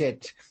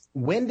visit.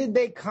 When did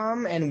they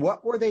come and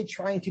what were they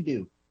trying to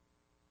do?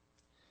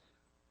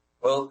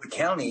 Well, the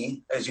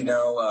county, as you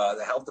know,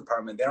 the health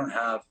department, they don't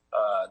have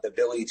the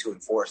ability to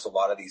enforce a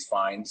lot of these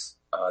fines.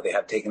 They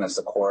have taken us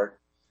to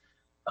court.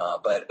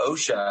 But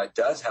OSHA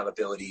does have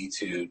ability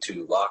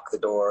to lock the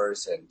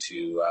doors and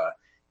to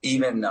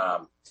even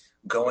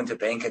go into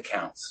bank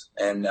accounts.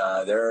 And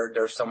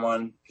they're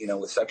someone,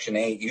 with Section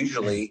 8,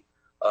 usually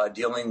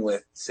dealing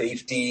with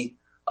safety.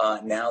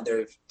 Now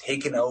they've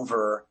taken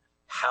over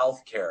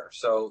healthcare.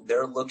 So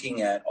they're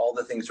looking at all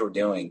the things we're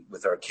doing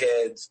with our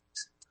kids.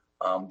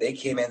 They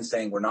came in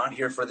saying, we're not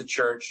here for the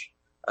church.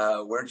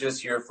 We're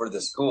just here for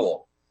the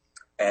school.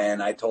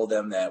 And I told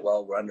them that,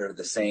 well, we're under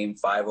the same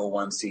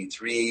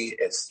 501c3.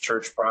 It's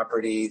church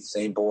property,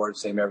 same board,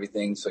 same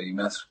everything. So you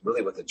mess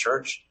really with the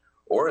church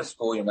or a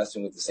school, you're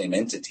messing with the same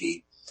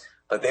entity.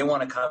 But they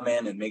want to come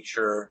in and make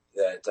sure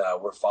that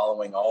we're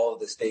following all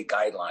of the state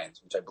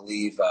guidelines, which I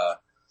believe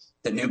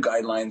the new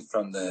guidelines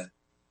from the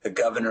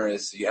governor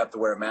is you have to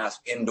wear a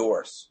mask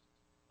indoors,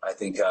 I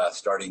think,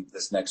 starting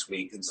this next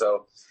week. And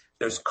so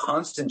there's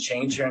constant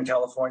change here in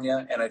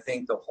California. And I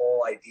think the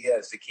whole idea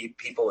is to keep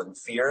people in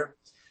fear,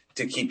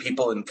 to keep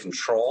people in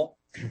control.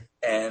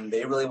 And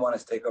they really want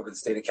us to take over the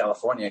state of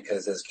California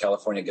because as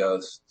California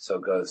goes, so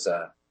goes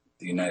the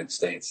United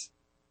States.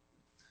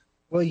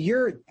 Well,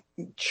 your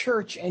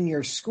church and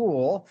your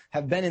school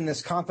have been in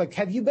this conflict.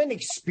 Have you been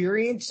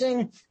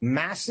experiencing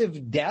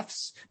massive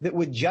deaths that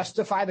would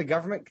justify the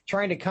government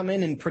trying to come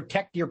in and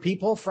protect your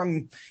people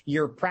from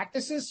your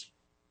practices?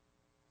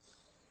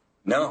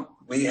 No,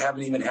 we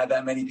haven't even had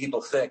that many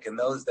people sick. And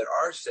those that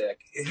are sick,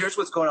 here's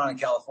what's going on in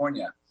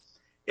California.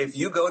 If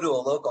you go to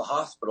a local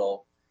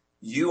hospital,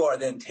 you are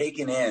then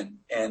taken in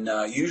and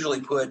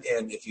usually put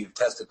in, if you've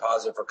tested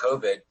positive for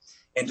COVID,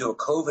 into a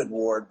COVID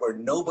ward where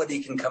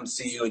nobody can come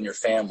see you and your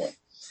family.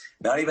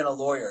 Not even a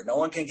lawyer. No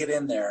one can get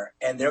in there,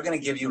 and they're going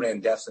to give you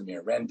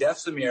remdesivir.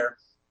 Remdesivir,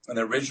 in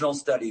the original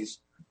studies,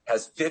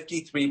 has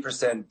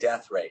 53%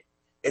 death rate.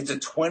 It's a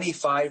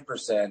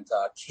 25%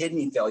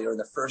 kidney failure in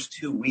the first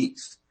 2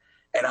 weeks.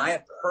 And I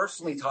have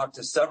personally talked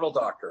to several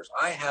doctors.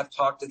 I have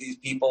talked to these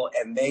people,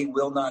 and they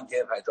will not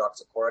give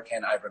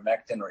hydroxychloroquine,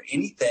 ivermectin, or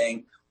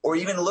anything, or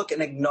even look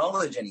and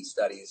acknowledge any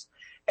studies.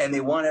 And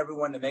they want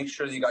everyone to make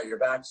sure that you got your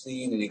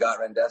vaccine and you got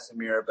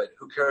remdesivir, but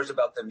who cares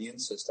about the immune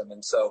system?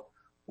 And so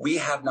we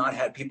have not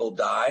had people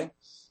die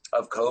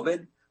of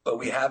COVID, but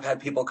we have had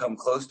people come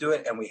close to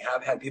it, and we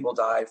have had people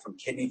die from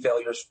kidney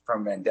failures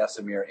from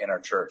remdesivir in our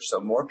church. So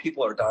more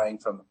people are dying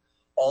from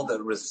all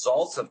the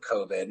results of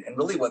COVID and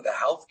really what the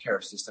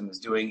healthcare system is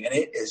doing. And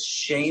it is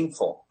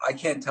shameful. I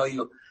can't tell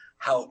you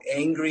how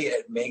angry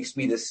it makes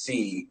me to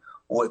see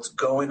what's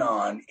going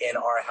on in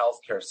our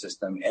healthcare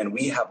system. And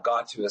we have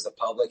got to, as a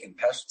public and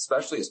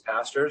especially as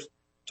pastors,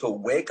 to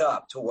wake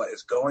up to what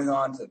is going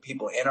on to the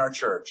people in our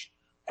church.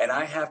 And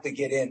I have to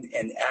get in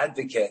and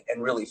advocate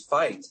and really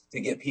fight to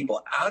get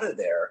people out of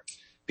there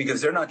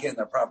because they're not getting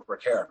their proper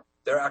care.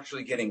 They're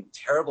actually getting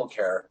terrible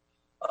care.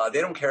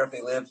 They don't care if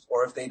they live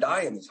or if they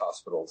die in these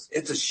hospitals.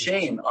 It's a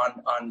shame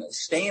on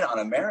stain on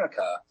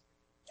America.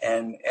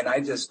 And I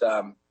just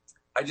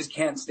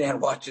can't stand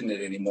watching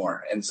it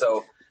anymore. And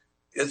so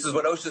this is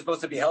what OSHA is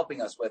supposed to be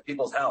helping us with,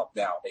 people's health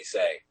now, they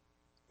say.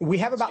 We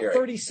have about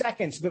 30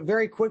 seconds, but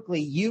very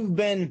quickly, you've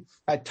been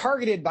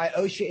targeted by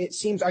OSHA, it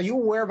seems. Are you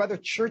aware of other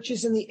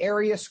churches in the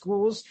area,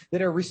 schools,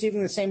 that are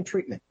receiving the same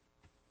treatment?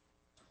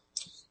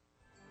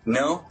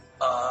 No.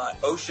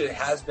 OSHA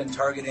has been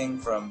targeting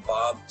from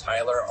Bob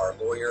Tyler, our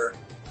lawyer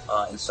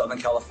in Southern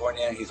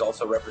California. He's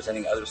also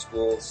representing other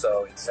schools.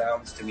 So it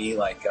sounds to me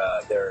like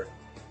they're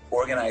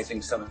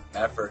organizing some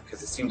effort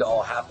because it seemed to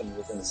all happen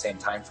within the same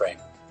time frame.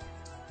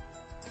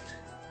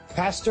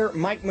 Pastor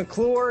Mike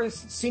McClure,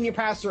 Senior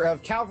Pastor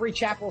of Calvary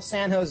Chapel,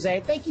 San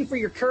Jose. Thank you for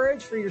your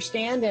courage, for your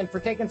stand, and for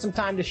taking some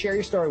time to share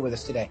your story with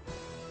us today.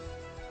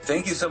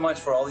 Thank you so much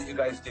for all that you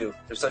guys do.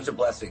 You're such a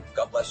blessing.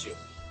 God bless you.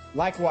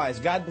 Likewise,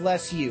 God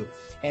bless you.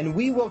 And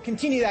we will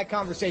continue that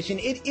conversation.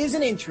 It is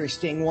an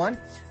interesting one.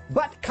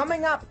 But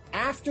coming up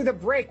after the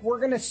break, we're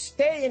going to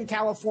stay in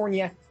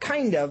California,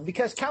 kind of,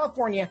 because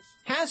California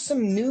has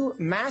some new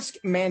mask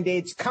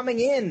mandates coming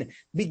in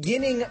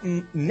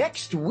beginning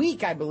next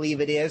week, I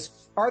believe it is.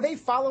 Are they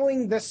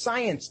following the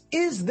science?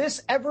 Is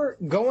this ever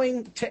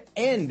going to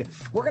end?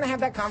 We're going to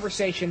have that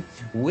conversation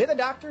with a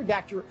doctor,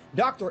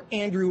 Dr.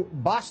 Andrew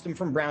Bostom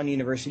from Brown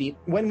University,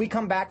 when we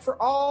come back for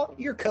all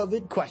your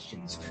COVID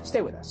questions.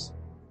 Stay with us.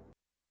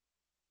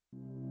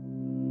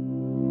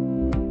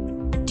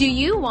 Do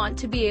you want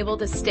to be able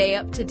to stay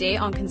up to date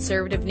on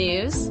conservative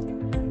news?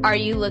 Are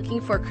you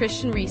looking for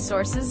Christian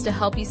resources to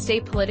help you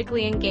stay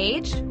politically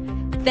engaged?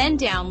 Then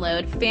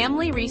download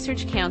Family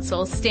Research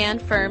Council's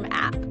Stand Firm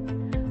app.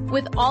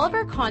 With all of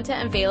our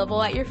content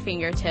available at your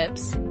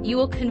fingertips, you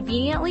will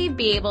conveniently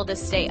be able to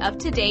stay up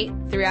to date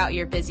throughout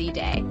your busy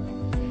day.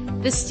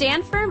 The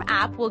Stand Firm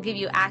app will give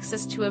you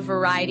access to a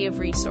variety of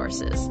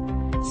resources,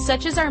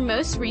 such as our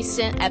most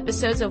recent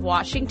episodes of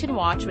Washington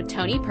Watch with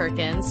Tony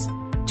Perkins,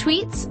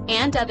 tweets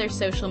and other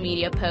social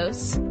media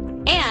posts,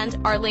 and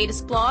our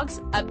latest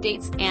blogs,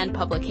 updates, and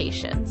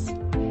publications.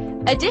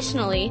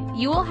 Additionally,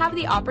 you will have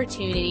the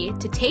opportunity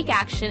to take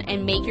action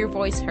and make your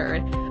voice heard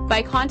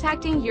by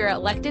contacting your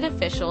elected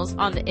officials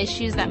on the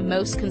issues that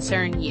most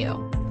concern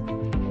you.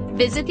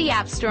 Visit the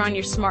App Store on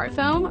your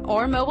smartphone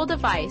or mobile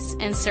device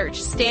and search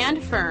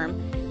Stand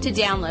Firm to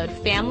download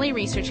Family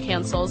Research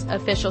Council's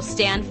official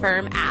Stand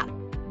Firm app.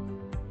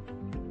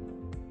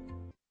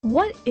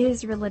 What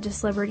is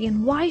religious liberty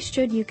and why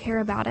should you care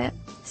about it?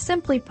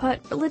 Simply put,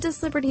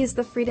 religious liberty is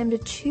the freedom to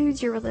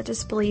choose your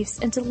religious beliefs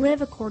and to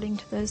live according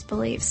to those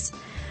beliefs.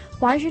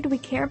 Why should we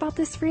care about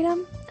this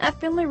freedom?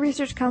 At Family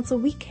Research Council,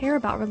 we care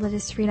about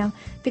religious freedom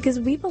because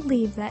we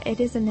believe that it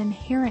is an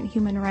inherent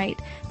human right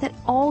that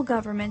all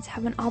governments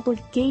have an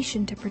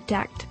obligation to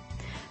protect.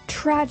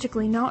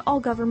 Tragically, not all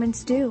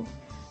governments do.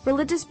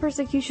 Religious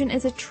persecution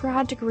is a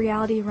tragic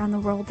reality around the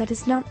world that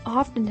is not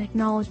often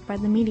acknowledged by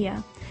the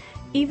media,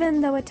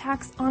 even though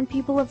attacks on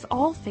people of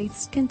all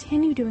faiths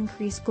continue to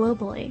increase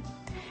globally.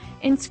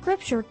 In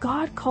Scripture,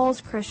 God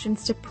calls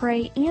Christians to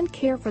pray and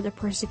care for the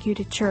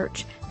persecuted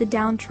church, the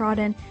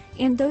downtrodden,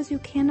 and those who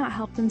cannot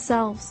help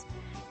themselves.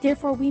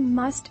 Therefore, we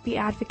must be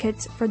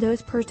advocates for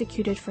those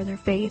persecuted for their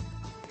faith.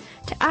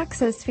 To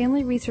access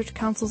Family Research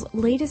Council's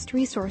latest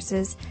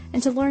resources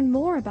and to learn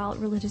more about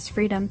religious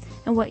freedom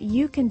and what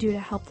you can do to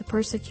help the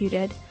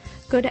persecuted,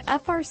 go to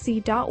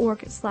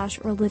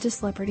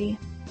frc.org/religiousliberty.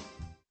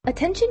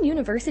 Attention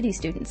university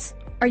students.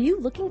 Are you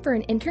looking for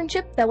an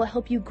internship that will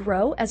help you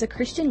grow as a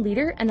Christian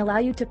leader and allow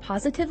you to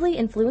positively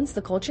influence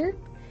the culture?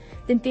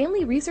 Then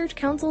Family Research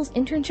Council's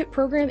internship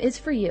program is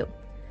for you.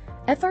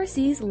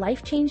 FRC's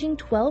life-changing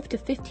 12 to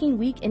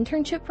 15-week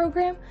internship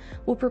program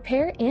will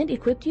prepare and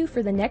equip you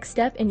for the next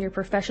step in your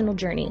professional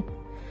journey.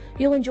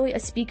 You'll enjoy a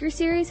speaker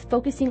series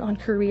focusing on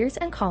careers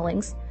and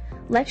callings,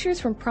 lectures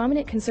from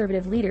prominent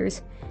conservative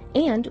leaders,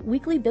 and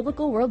weekly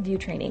biblical worldview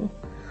training.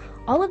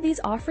 All of these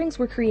offerings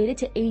were created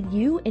to aid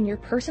you in your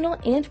personal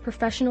and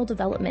professional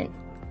development.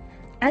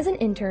 As an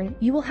intern,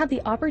 you will have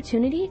the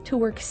opportunity to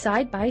work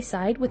side by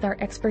side with our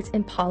experts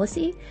in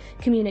policy,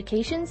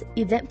 communications,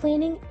 event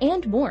planning,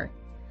 and more.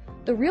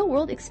 The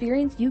real-world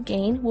experience you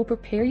gain will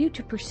prepare you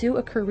to pursue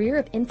a career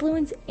of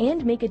influence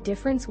and make a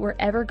difference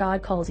wherever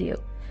God calls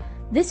you.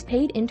 This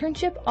paid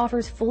internship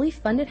offers fully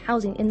funded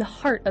housing in the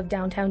heart of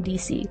downtown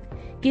DC,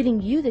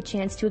 giving you the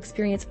chance to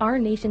experience our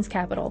nation's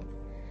capital.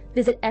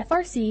 Visit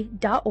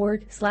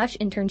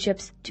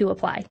frc.org/internships to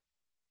apply.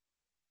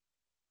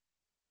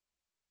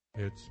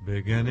 It's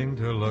beginning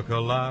to look a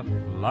lot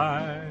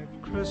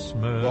like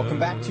Christmas. Welcome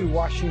back to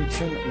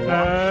Washington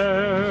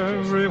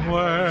Watch.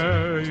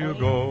 Everywhere you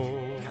go.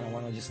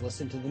 Just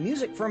listen to the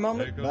music for a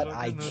moment, but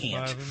I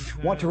can't.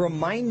 Want to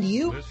remind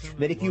you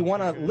that if you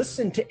want to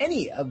listen to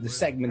any of the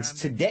segments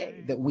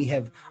today that we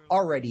have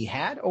already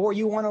had, or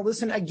you want to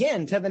listen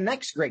again to the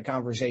next great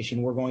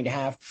conversation we're going to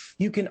have,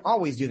 you can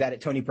always do that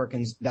at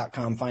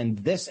TonyPerkins.com. Find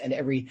this and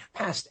every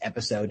past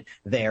episode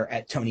there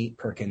at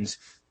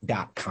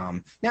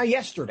TonyPerkins.com. Now,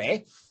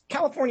 yesterday,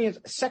 California's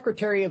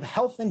Secretary of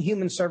Health and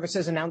Human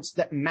Services announced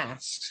that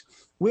masks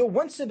will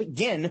once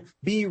again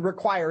be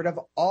required of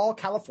all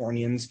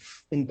Californians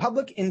in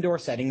public indoor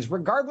settings,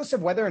 regardless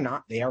of whether or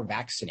not they are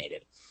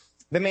vaccinated.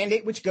 The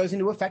mandate, which goes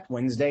into effect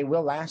Wednesday,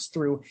 will last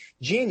through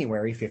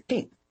January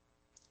 15th.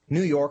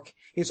 New York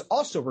is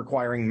also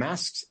requiring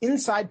masks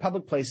inside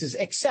public places,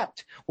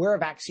 except where a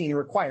vaccine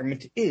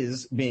requirement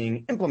is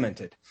being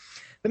implemented.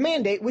 The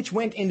mandate, which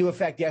went into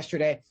effect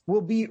yesterday,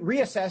 will be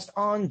reassessed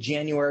on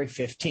January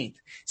 15th.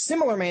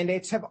 Similar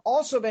mandates have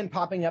also been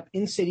popping up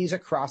in cities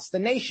across the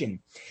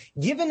nation.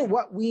 Given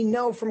what we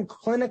know from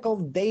clinical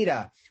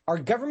data, are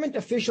government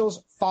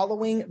officials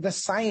following the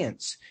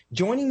science?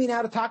 Joining me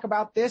now to talk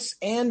about this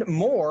and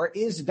more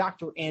is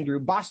Dr. Andrew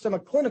Bostom, a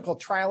clinical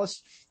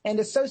trialist and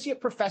associate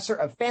professor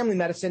of family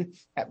medicine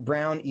at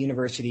Brown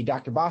University.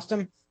 Dr.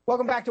 Bostom,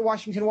 welcome back to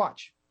Washington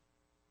Watch.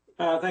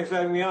 Thanks for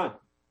having me on.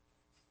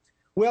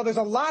 Well, there's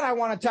a lot I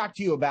want to talk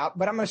to you about,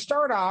 but I'm going to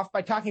start off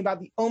by talking about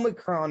the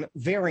Omicron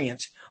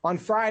variant. On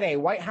Friday,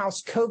 White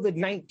House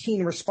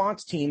COVID-19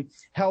 response team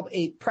held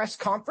a press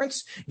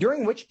conference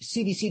during which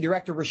CDC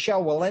Director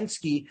Rochelle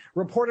Walensky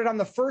reported on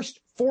the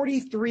first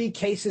 43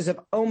 cases of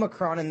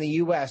Omicron in the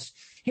U.S.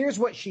 Here's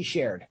what she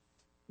shared.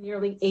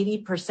 Nearly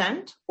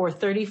 80%, or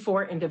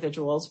 34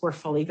 individuals, were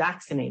fully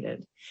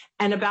vaccinated.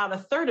 And about a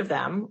third of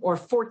them, or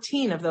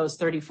 14 of those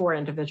 34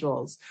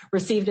 individuals,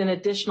 received an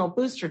additional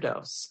booster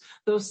dose,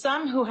 though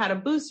some who had a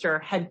booster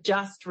had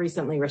just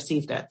recently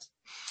received it.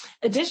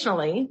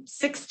 Additionally,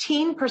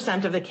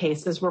 16% of the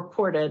cases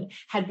reported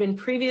had been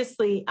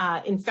previously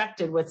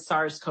infected with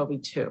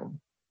SARS-CoV-2.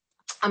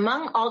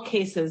 Among all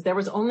cases, there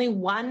was only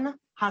one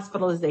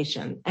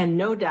hospitalization, and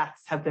no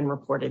deaths have been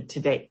reported to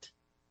date.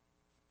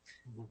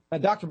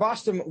 Dr.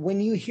 Bostom,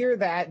 when you hear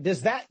that,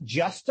 does that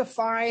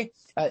justify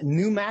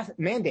new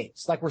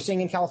mandates like we're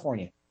seeing in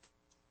California?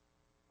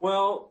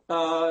 Well,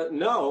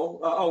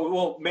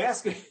 no.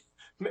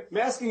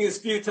 Masking is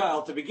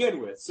futile to begin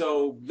with,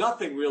 so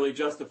nothing really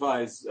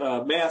justifies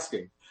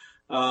masking.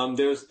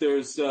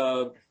 There's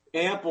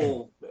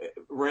ample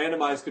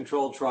randomized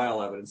controlled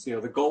trial evidence,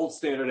 the gold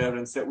standard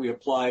evidence that we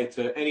apply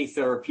to any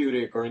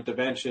therapeutic or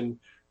intervention,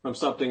 from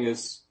something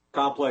as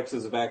complex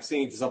as a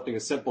vaccine to something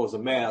as simple as a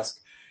mask.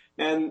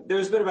 And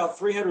there's been about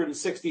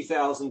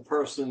 360,000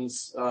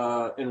 persons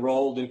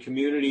enrolled in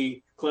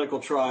community clinical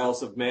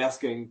trials of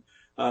masking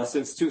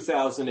since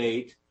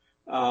 2008.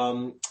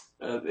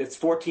 It's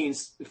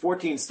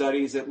 14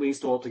 studies at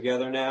least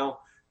altogether now.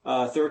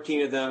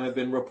 13 of them have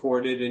been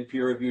reported in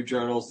peer-reviewed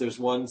journals. There's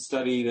one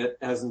study that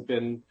hasn't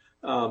been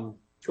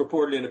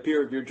reported in a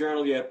peer-reviewed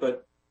journal yet,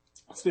 but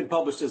it's been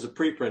published as a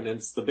preprint, and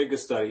it's the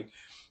biggest study.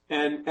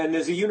 And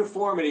there's a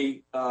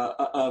uniformity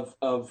of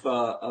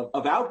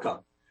outcome.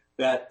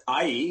 That,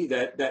 i.e.,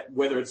 that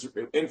whether it's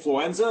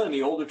influenza in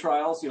the older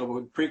trials,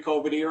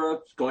 pre-COVID era,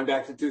 going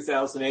back to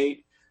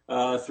 2008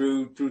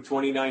 through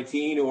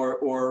 2019,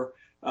 or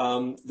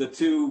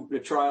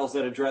the trials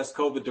that address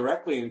COVID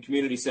directly in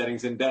community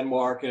settings in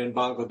Denmark and in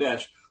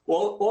Bangladesh,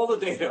 all the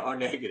data are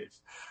negative.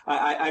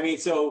 I mean,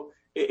 so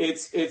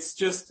it's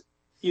just,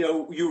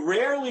 you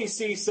rarely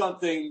see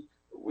something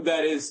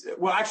that is,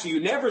 well, actually, you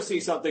never see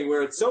something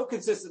where it's so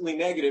consistently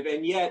negative,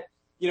 and yet,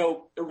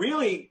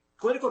 really,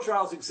 clinical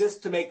trials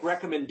exist to make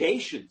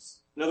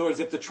recommendations. In other words,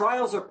 if the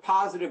trials are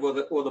positive or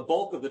the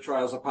bulk of the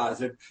trials are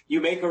positive, you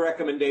make a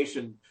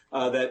recommendation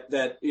that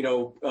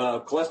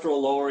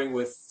cholesterol lowering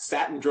with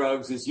statin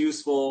drugs is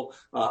useful,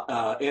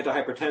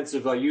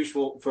 antihypertensive are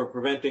useful for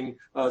preventing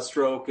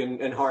stroke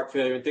and heart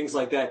failure and things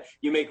like that.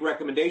 You make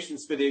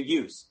recommendations for their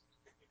use.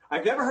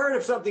 I've never heard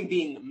of something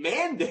being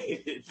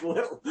mandated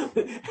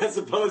as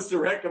opposed to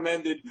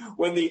recommended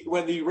when the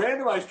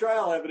randomized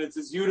trial evidence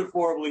is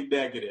uniformly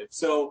negative.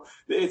 So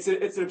it's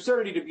an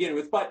absurdity to begin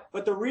with. But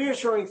the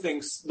reassuring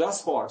things so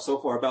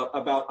far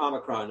about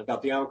Omicron,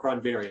 about the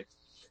Omicron variant,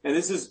 and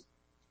this is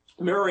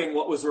mirroring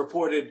what was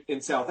reported in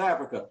South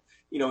Africa,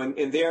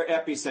 in their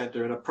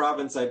epicenter in a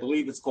province, I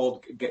believe it's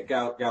called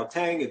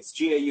Gauteng. It's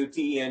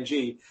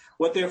Gauteng.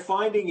 What they're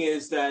finding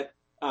is that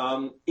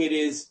it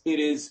is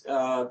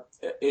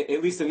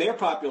at least in their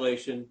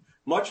population,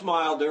 much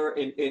milder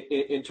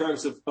in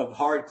terms of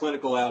hard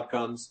clinical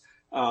outcomes.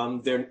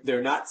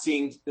 They're not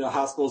seeing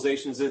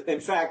hospitalizations. In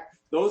fact,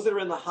 those that are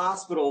in the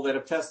hospital that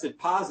have tested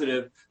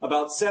positive,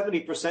 about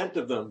 70%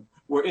 of them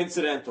were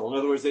incidental. In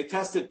other words, they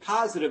tested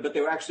positive, but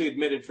they were actually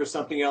admitted for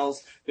something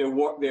else. They're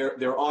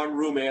on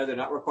room air. They're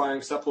not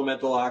requiring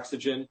supplemental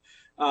oxygen.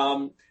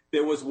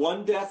 There was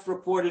one death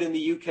reported in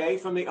the UK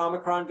from the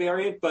Omicron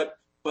variant, but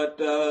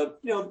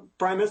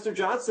Prime Minister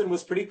Johnson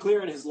was pretty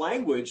clear in his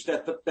language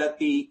that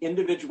the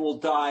individual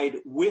died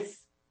with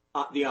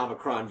the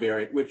Omicron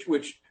variant,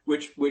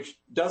 which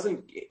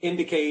doesn't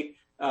indicate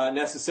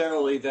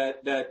necessarily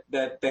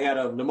that they had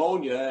a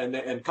pneumonia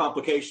and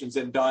complications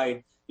and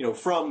died,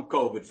 from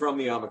COVID, from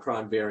the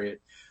Omicron variant.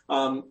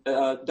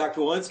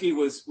 Dr. Walensky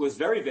was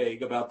very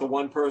vague about the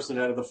one person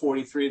out of the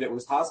 43 that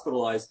was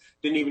hospitalized,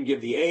 didn't even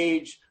give the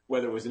age,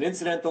 whether it was an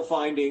incidental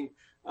finding.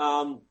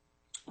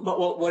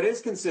 But what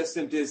is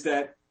consistent is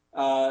that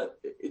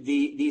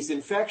these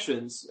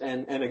infections,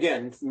 and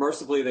again,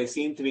 mercifully, they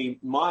seem to be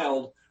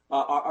mild,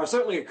 are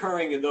certainly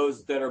occurring in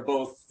those that are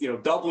both,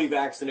 doubly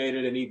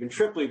vaccinated and even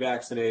triply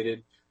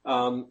vaccinated.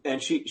 And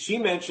she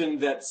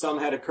mentioned that some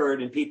had occurred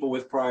in people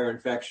with prior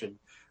infection.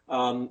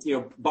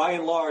 By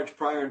and large,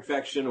 prior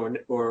infection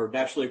or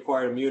naturally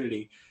acquired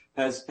immunity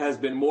has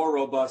been more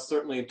robust,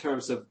 certainly in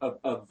terms of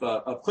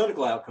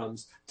clinical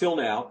outcomes till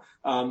now.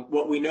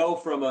 What we know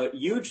from a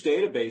huge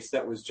database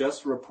that was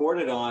just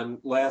reported on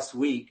last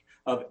week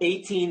of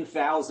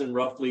 18,000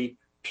 roughly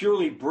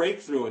purely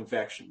breakthrough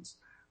infections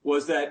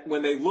was that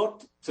when they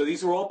looked, so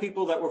these were all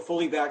people that were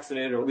fully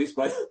vaccinated, or at least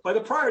by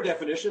the prior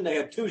definition, they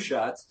had 2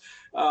 shots.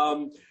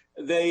 What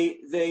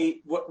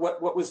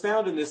was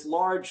found in this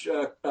large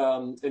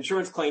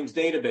insurance claims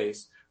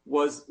database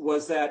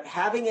was that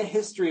having a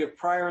history of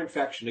prior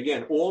infection,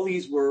 again, all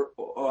these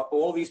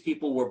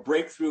people were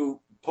breakthrough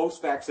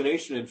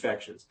post-vaccination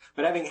infections,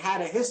 but having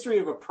had a history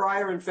of a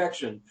prior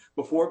infection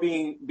before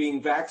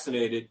being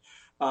vaccinated,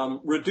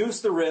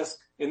 reduced the risk,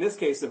 in this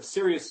case, of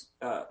serious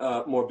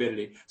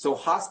morbidity. So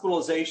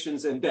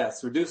hospitalizations and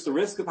deaths, reduced the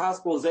risk of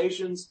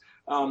hospitalizations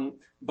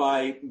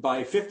by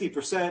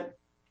 50%.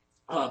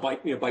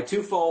 By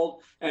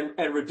twofold,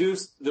 and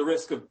reduced the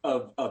risk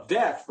of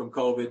death from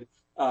COVID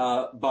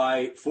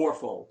by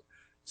 4-fold.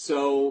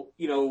 So,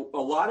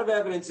 a lot of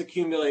evidence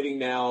accumulating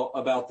now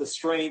about the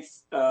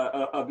strength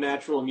of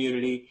natural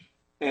immunity.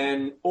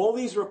 And all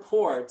these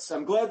reports,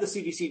 I'm glad the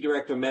CDC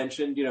director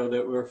mentioned,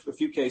 there were a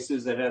few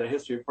cases that had a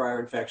history of prior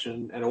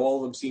infection, and all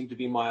of them seemed to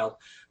be mild.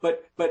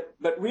 But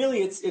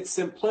really, it's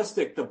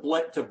simplistic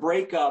to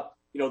break up,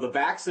 the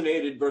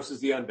vaccinated versus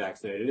the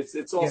unvaccinated.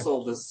 It's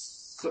also this.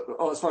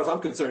 As far as I'm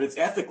concerned, it's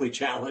ethically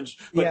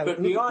challenged.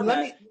 But beyond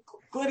that,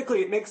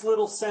 clinically, it makes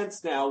little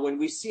sense now when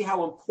we see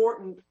how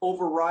important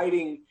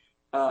overriding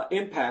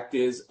impact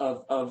is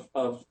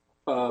of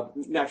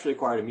naturally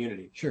acquired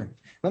immunity. Sure.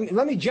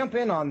 Let me jump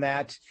in on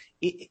that.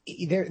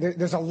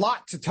 There's a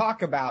lot to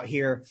talk about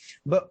here,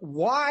 but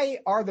why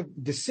are the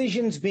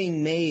decisions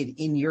being made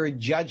in your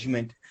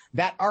judgment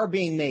that are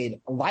being made,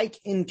 like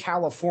in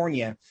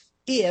California,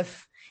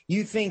 if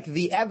you think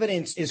the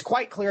evidence is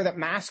quite clear that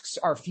masks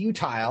are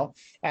futile,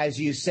 as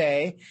you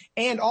say,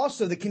 and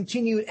also the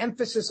continued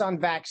emphasis on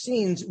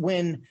vaccines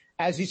when,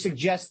 as you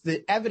suggest,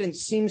 the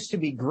evidence seems to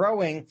be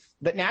growing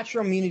that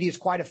natural immunity is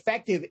quite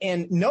effective,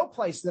 and no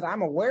place that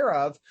I'm aware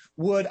of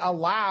would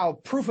allow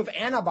proof of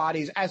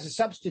antibodies as a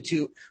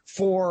substitute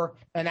for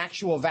an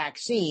actual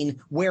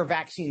vaccine where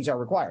vaccines are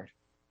required.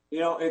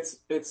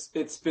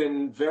 It's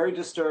been very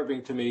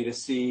disturbing to me to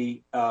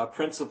see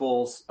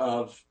principles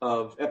of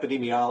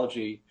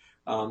epidemiology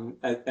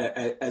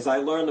as I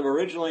learned them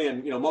originally,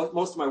 and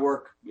most of my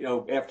work,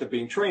 after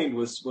being trained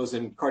was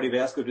in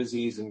cardiovascular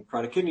disease and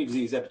chronic kidney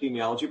disease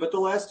epidemiology. But the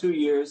last 2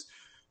 years,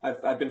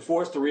 I've been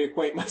forced to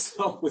reacquaint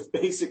myself with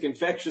basic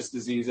infectious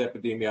disease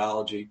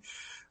epidemiology,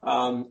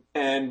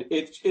 and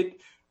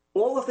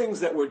all the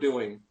things that we're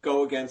doing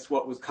go against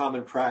what was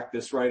common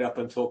practice right up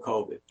until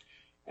COVID.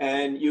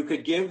 And you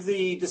could give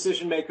the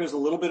decision makers a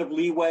little bit of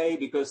leeway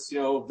because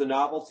of the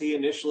novelty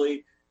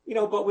initially,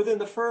 but within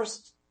the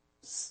first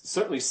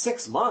certainly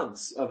 6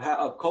 months of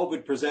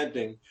COVID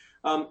presenting,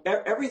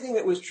 everything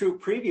that was true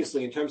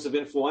previously in terms of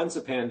influenza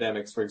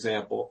pandemics, for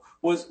example,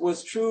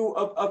 was true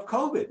of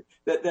COVID,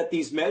 that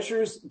these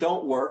measures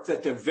don't work,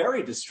 that they're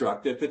very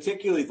destructive,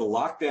 particularly the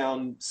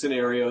lockdown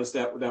scenarios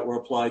that were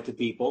applied to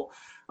people.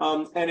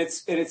 And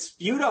it's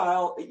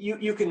futile.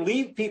 You can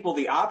leave people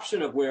the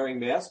option of wearing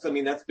masks. I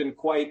mean, that's been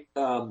quite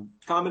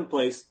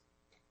commonplace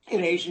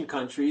in Asian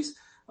countries,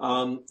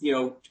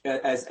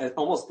 as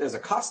almost as a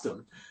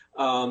custom.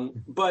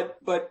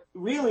 But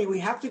really, we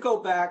have to go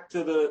back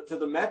to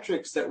the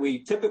metrics that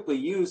we typically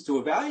use to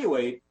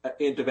evaluate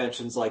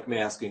interventions like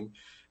masking.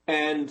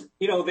 And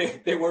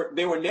they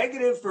were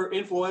negative for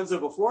influenza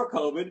before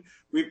COVID.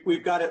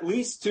 We've got at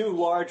least 2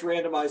 large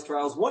randomized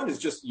trials. One is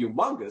just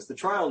humongous. The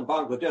trial in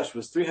Bangladesh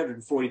was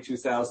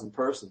 342,000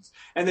 persons,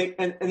 and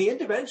the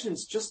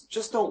interventions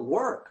just don't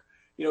work.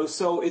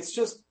 So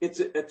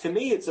to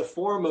me, it's a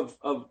form of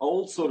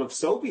old sort of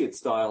Soviet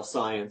style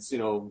science,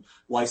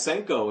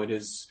 Lysenko and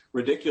his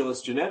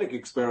ridiculous genetic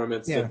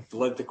experiments that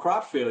led to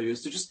crop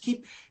failures, to just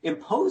keep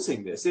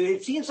imposing this.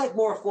 It seems like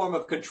more a form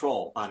of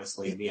control,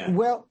 honestly, in the end.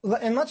 Well,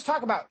 and let's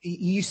talk about,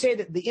 you say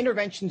that the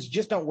interventions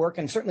just don't work,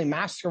 and certainly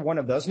masks are one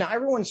of those. Now,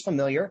 everyone's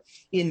familiar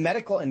in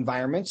medical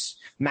environments,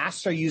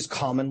 masks are used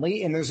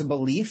commonly, and there's a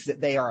belief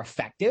that they are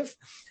effective.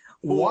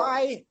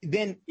 Why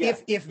then,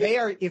 if they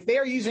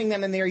are using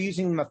them and they are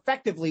using them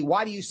effectively,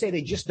 why do you say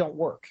they just don't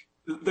work?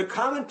 The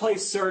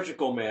commonplace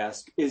surgical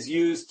mask is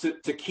used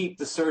to keep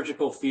the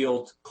surgical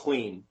field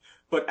clean,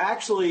 but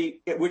actually,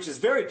 which is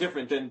very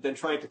different than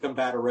trying to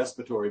combat a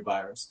respiratory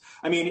virus.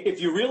 I mean, if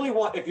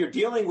you're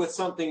dealing with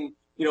something,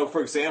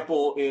 for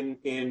example, in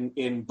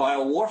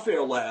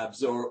biowarfare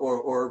labs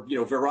or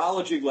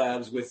virology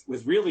labs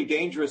with really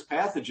dangerous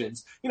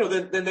pathogens,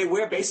 then they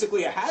wear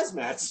basically a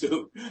hazmat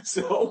suit.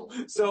 So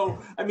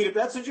I mean, if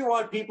that's what you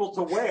want people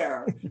to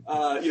wear,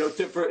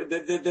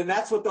 then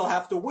that's what they'll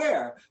have to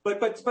wear.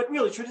 But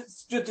really,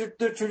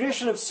 the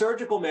tradition of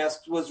surgical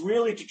masks was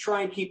really to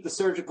try and keep the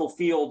surgical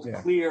field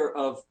clear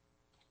of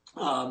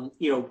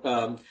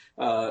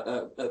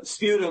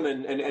sputum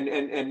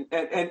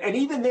and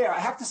even there, I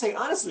have to say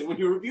honestly, when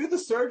you review the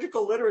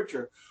surgical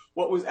literature,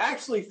 what was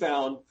actually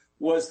found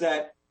was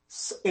that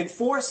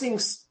enforcing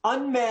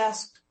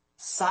unmasked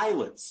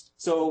silence,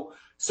 so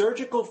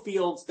surgical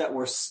fields that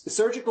were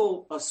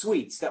surgical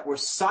suites that were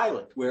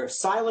silent, where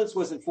silence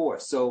was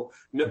enforced, so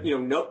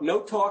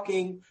no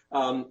talking,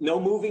 no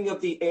moving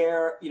of the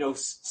air,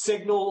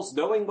 signals,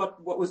 knowing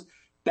what was.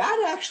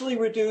 That actually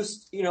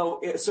reduced,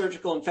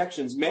 surgical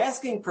infections.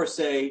 Masking per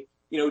se,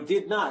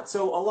 did not.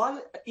 So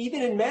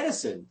even in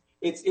medicine,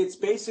 it's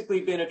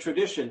basically been a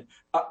tradition.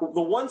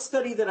 The one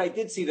study that I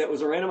did see that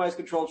was a randomized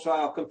controlled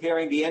trial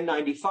comparing the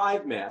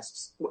N95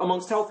 masks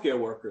amongst healthcare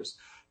workers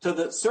to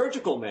the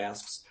surgical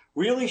masks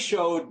really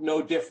showed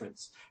no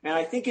difference. And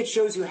I think it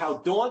shows you how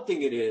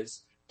daunting it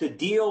is to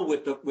deal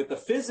with the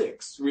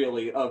physics,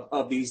 really,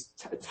 of these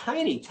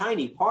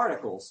tiny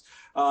particles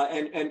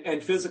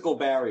and physical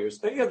barriers.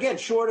 Again,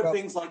 short of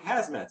things like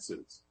hazmat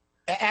suits.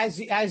 As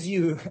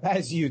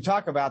you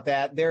talk about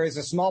that, there is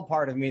a small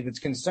part of me that's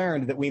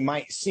concerned that we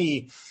might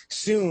see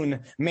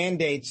soon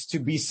mandates to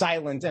be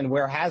silent and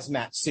wear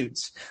hazmat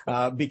suits,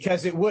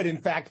 because it would,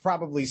 in fact,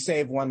 probably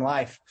save one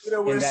life.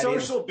 We're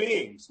social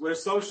beings. We're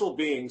social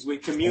beings. We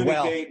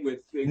communicate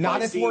with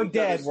not if we're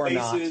dead. We're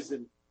not.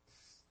 And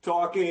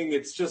talking,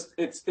 it's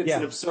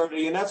an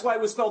absurdity, and that's why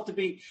it was felt to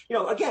be,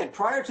 again,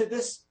 prior to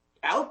this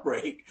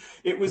outbreak,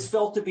 it was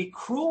felt to be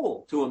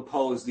cruel to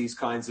impose these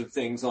kinds of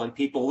things on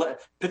people,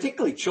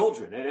 particularly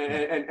children,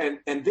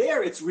 and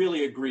there it's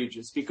really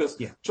egregious because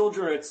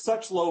children are at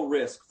such low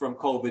risk from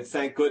COVID.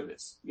 Thank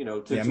goodness,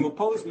 to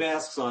impose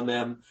masks on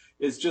them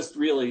is just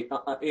really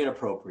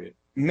inappropriate.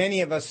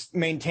 Many of us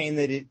maintain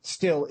that it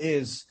still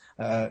is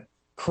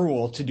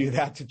cruel to do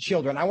that to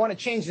children. I want to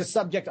change the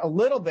subject a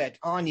little bit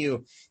on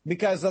you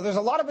because there's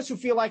a lot of us who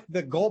feel like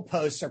the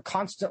goalposts are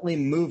constantly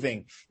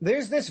moving.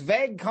 There's this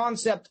vague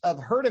concept of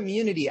herd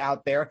immunity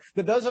out there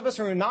that those of us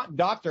who are not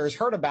doctors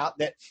heard about,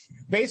 that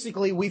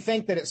basically we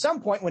think that at some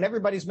point when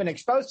everybody's been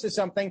exposed to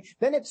something,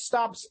 then it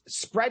stops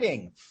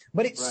spreading.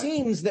 But it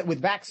seems that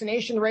with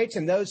vaccination rates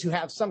and those who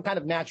have some kind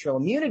of natural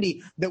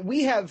immunity, that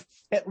we have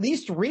at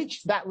least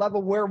reached that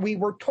level where we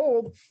were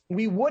told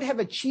we would have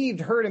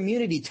achieved herd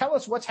immunity. Tell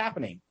us what's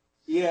happening.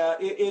 Yeah,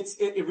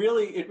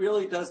 it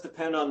really does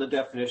depend on the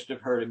definition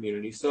of herd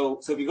immunity. So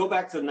if you go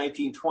back to the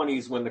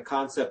 1920s when the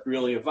concept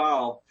really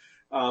evolved,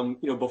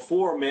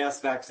 before mass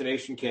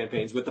vaccination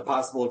campaigns, with the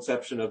possible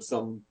exception of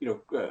some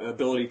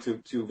ability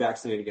to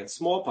vaccinate against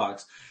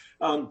smallpox,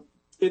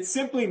 it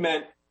simply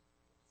meant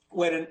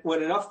when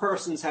enough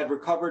persons had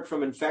recovered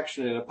from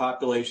infection in a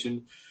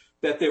population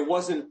that there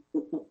wasn't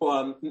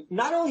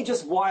not only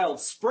just wild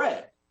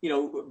spread,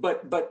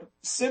 but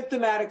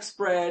symptomatic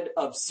spread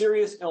of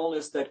serious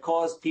illness that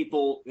caused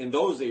people in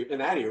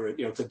that era,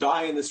 to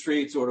die in the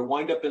streets or to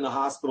wind up in the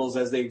hospitals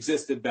as they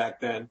existed back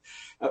then.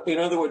 In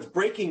other words,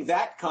 breaking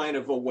that kind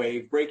of a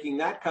wave, breaking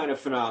that kind of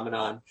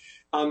phenomenon,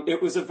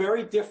 it was a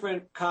very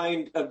different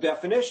kind of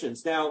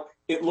definitions. Now,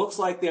 it looks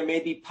like there may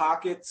be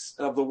pockets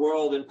of the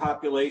world and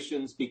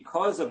populations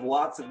because of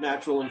lots of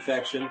natural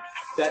infection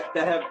that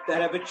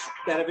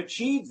have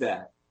achieved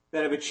that.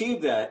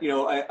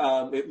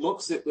 It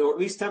looks, or at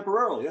least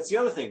temporarily. That's the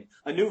other thing.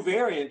 A new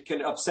variant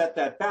can upset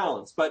that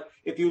balance. But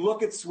if you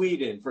look at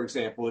Sweden, for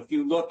example, if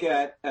you look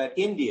at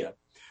India,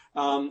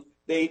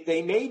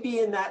 they may be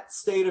in that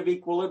state of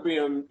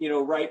equilibrium,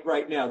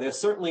 right now. They're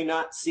certainly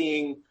not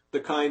seeing the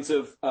kinds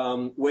of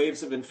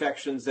waves of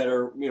infections that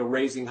are,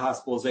 raising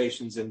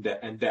hospitalizations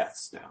and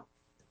deaths now.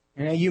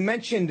 You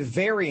mentioned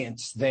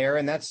variants there,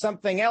 and that's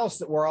something else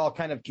that we're all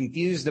kind of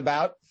confused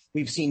about.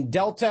 We've seen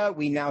Delta.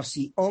 We now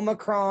see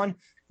Omicron.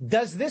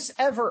 Does this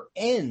ever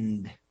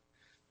end?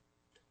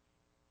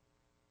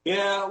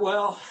 Yeah,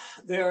 well,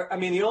 the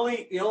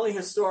only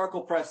historical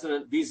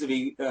precedent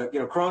vis-a-vis,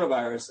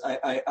 coronavirus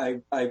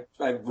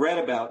I've read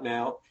about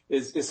now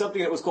is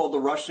something that was called the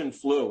Russian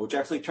flu, which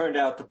actually turned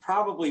out to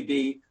probably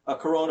be a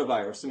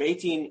coronavirus from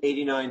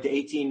 1889 to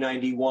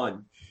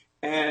 1891.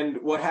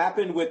 And what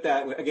happened with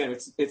that, again,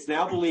 it's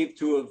now believed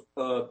to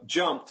have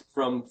jumped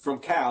from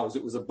cows.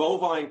 It was a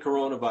bovine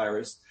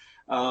coronavirus,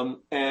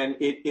 and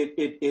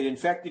it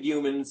infected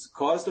humans,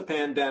 caused a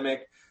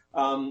pandemic,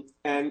 and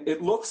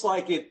it looks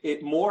like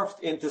it morphed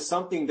into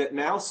something that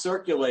now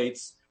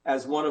circulates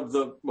as one of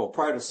the,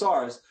 prior to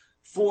SARS,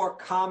 4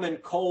 common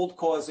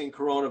cold-causing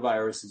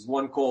coronaviruses,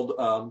 one called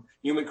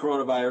human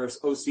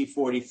coronavirus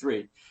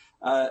OC43.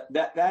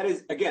 That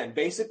is, again,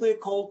 basically a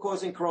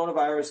cold-causing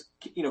coronavirus.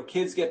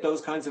 Kids get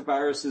those kinds of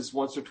viruses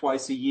once or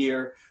twice a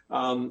year.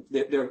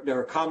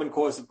 They're a common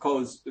cause of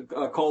colds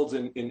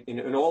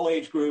in all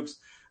age groups.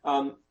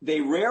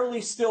 They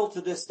rarely still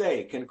to this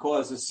day can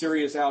cause a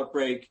serious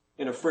outbreak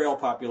in a frail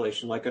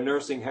population, like a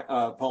nursing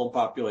home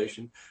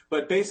population.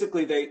 But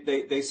basically,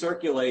 they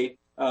circulate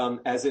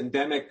as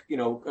endemic.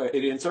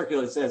 It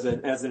circulates as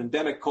an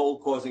endemic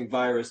cold-causing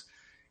virus.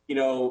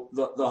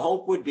 The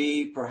hope would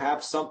be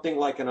perhaps something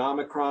like an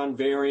Omicron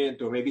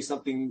variant, or maybe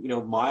something,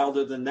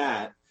 milder than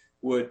that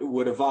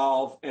would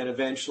evolve and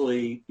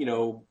eventually,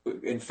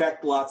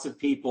 infect lots of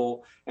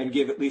people and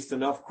give at least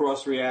enough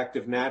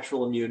cross-reactive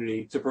natural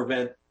immunity to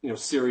prevent,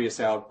 serious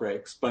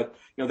outbreaks. But,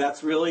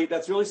 that's really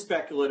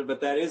speculative,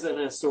 but that is an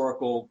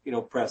historical,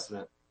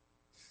 precedent.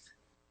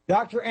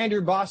 Dr.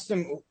 Andrew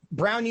Bostom,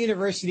 Brown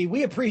University,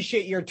 we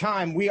appreciate your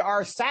time. We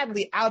are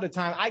sadly out of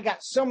time. I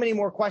got so many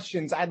more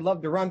questions I'd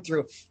love to run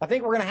through. I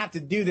think we're going to have to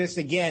do this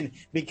again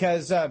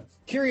because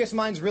curious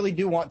minds really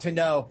do want to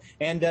know.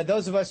 And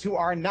those of us who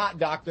are not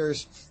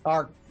doctors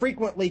are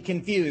frequently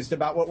confused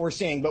about what we're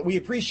seeing. But we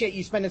appreciate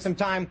you spending some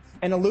time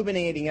and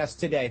illuminating us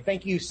today.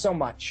 Thank you so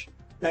much.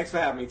 Thanks for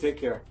having me. Take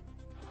care.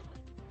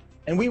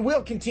 And we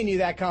will continue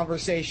that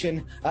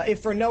conversation,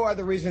 if for no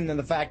other reason than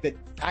the fact that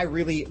I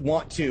really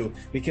want to,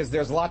 because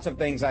there's lots of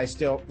things I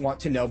still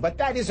want to know. But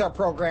that is our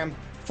program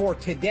for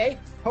today.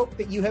 Hope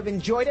that you have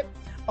enjoyed it.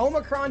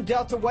 Omicron,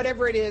 Delta,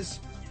 whatever it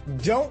is,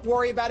 don't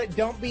worry about it.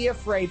 Don't be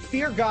afraid.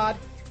 Fear God,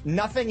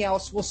 nothing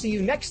else. We'll see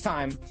you next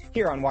time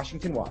here on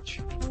Washington Watch.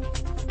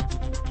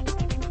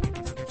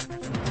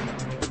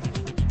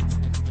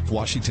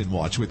 Washington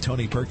Watch with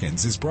Tony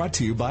Perkins is brought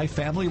to you by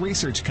Family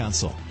Research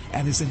Council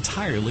and is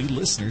entirely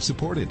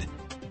listener-supported.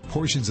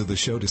 Portions of the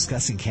show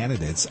discussing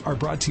candidates are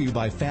brought to you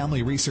by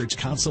Family Research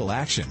Council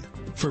Action.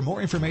 For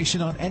more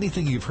information on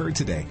anything you've heard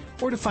today,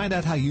 or to find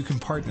out how you can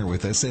partner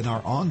with us in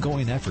our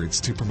ongoing efforts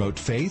to promote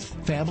faith,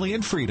 family,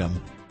 and freedom,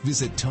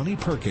 visit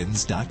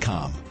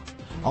TonyPerkins.com.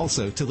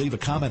 Also, to leave a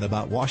comment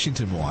about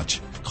Washington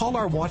Watch, call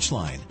our watch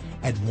line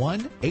at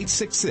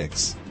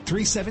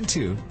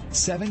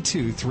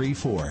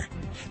 1-866-372-7234.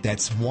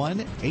 That's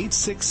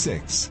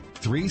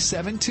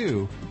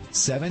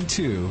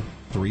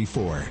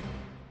 1-866-372-7234.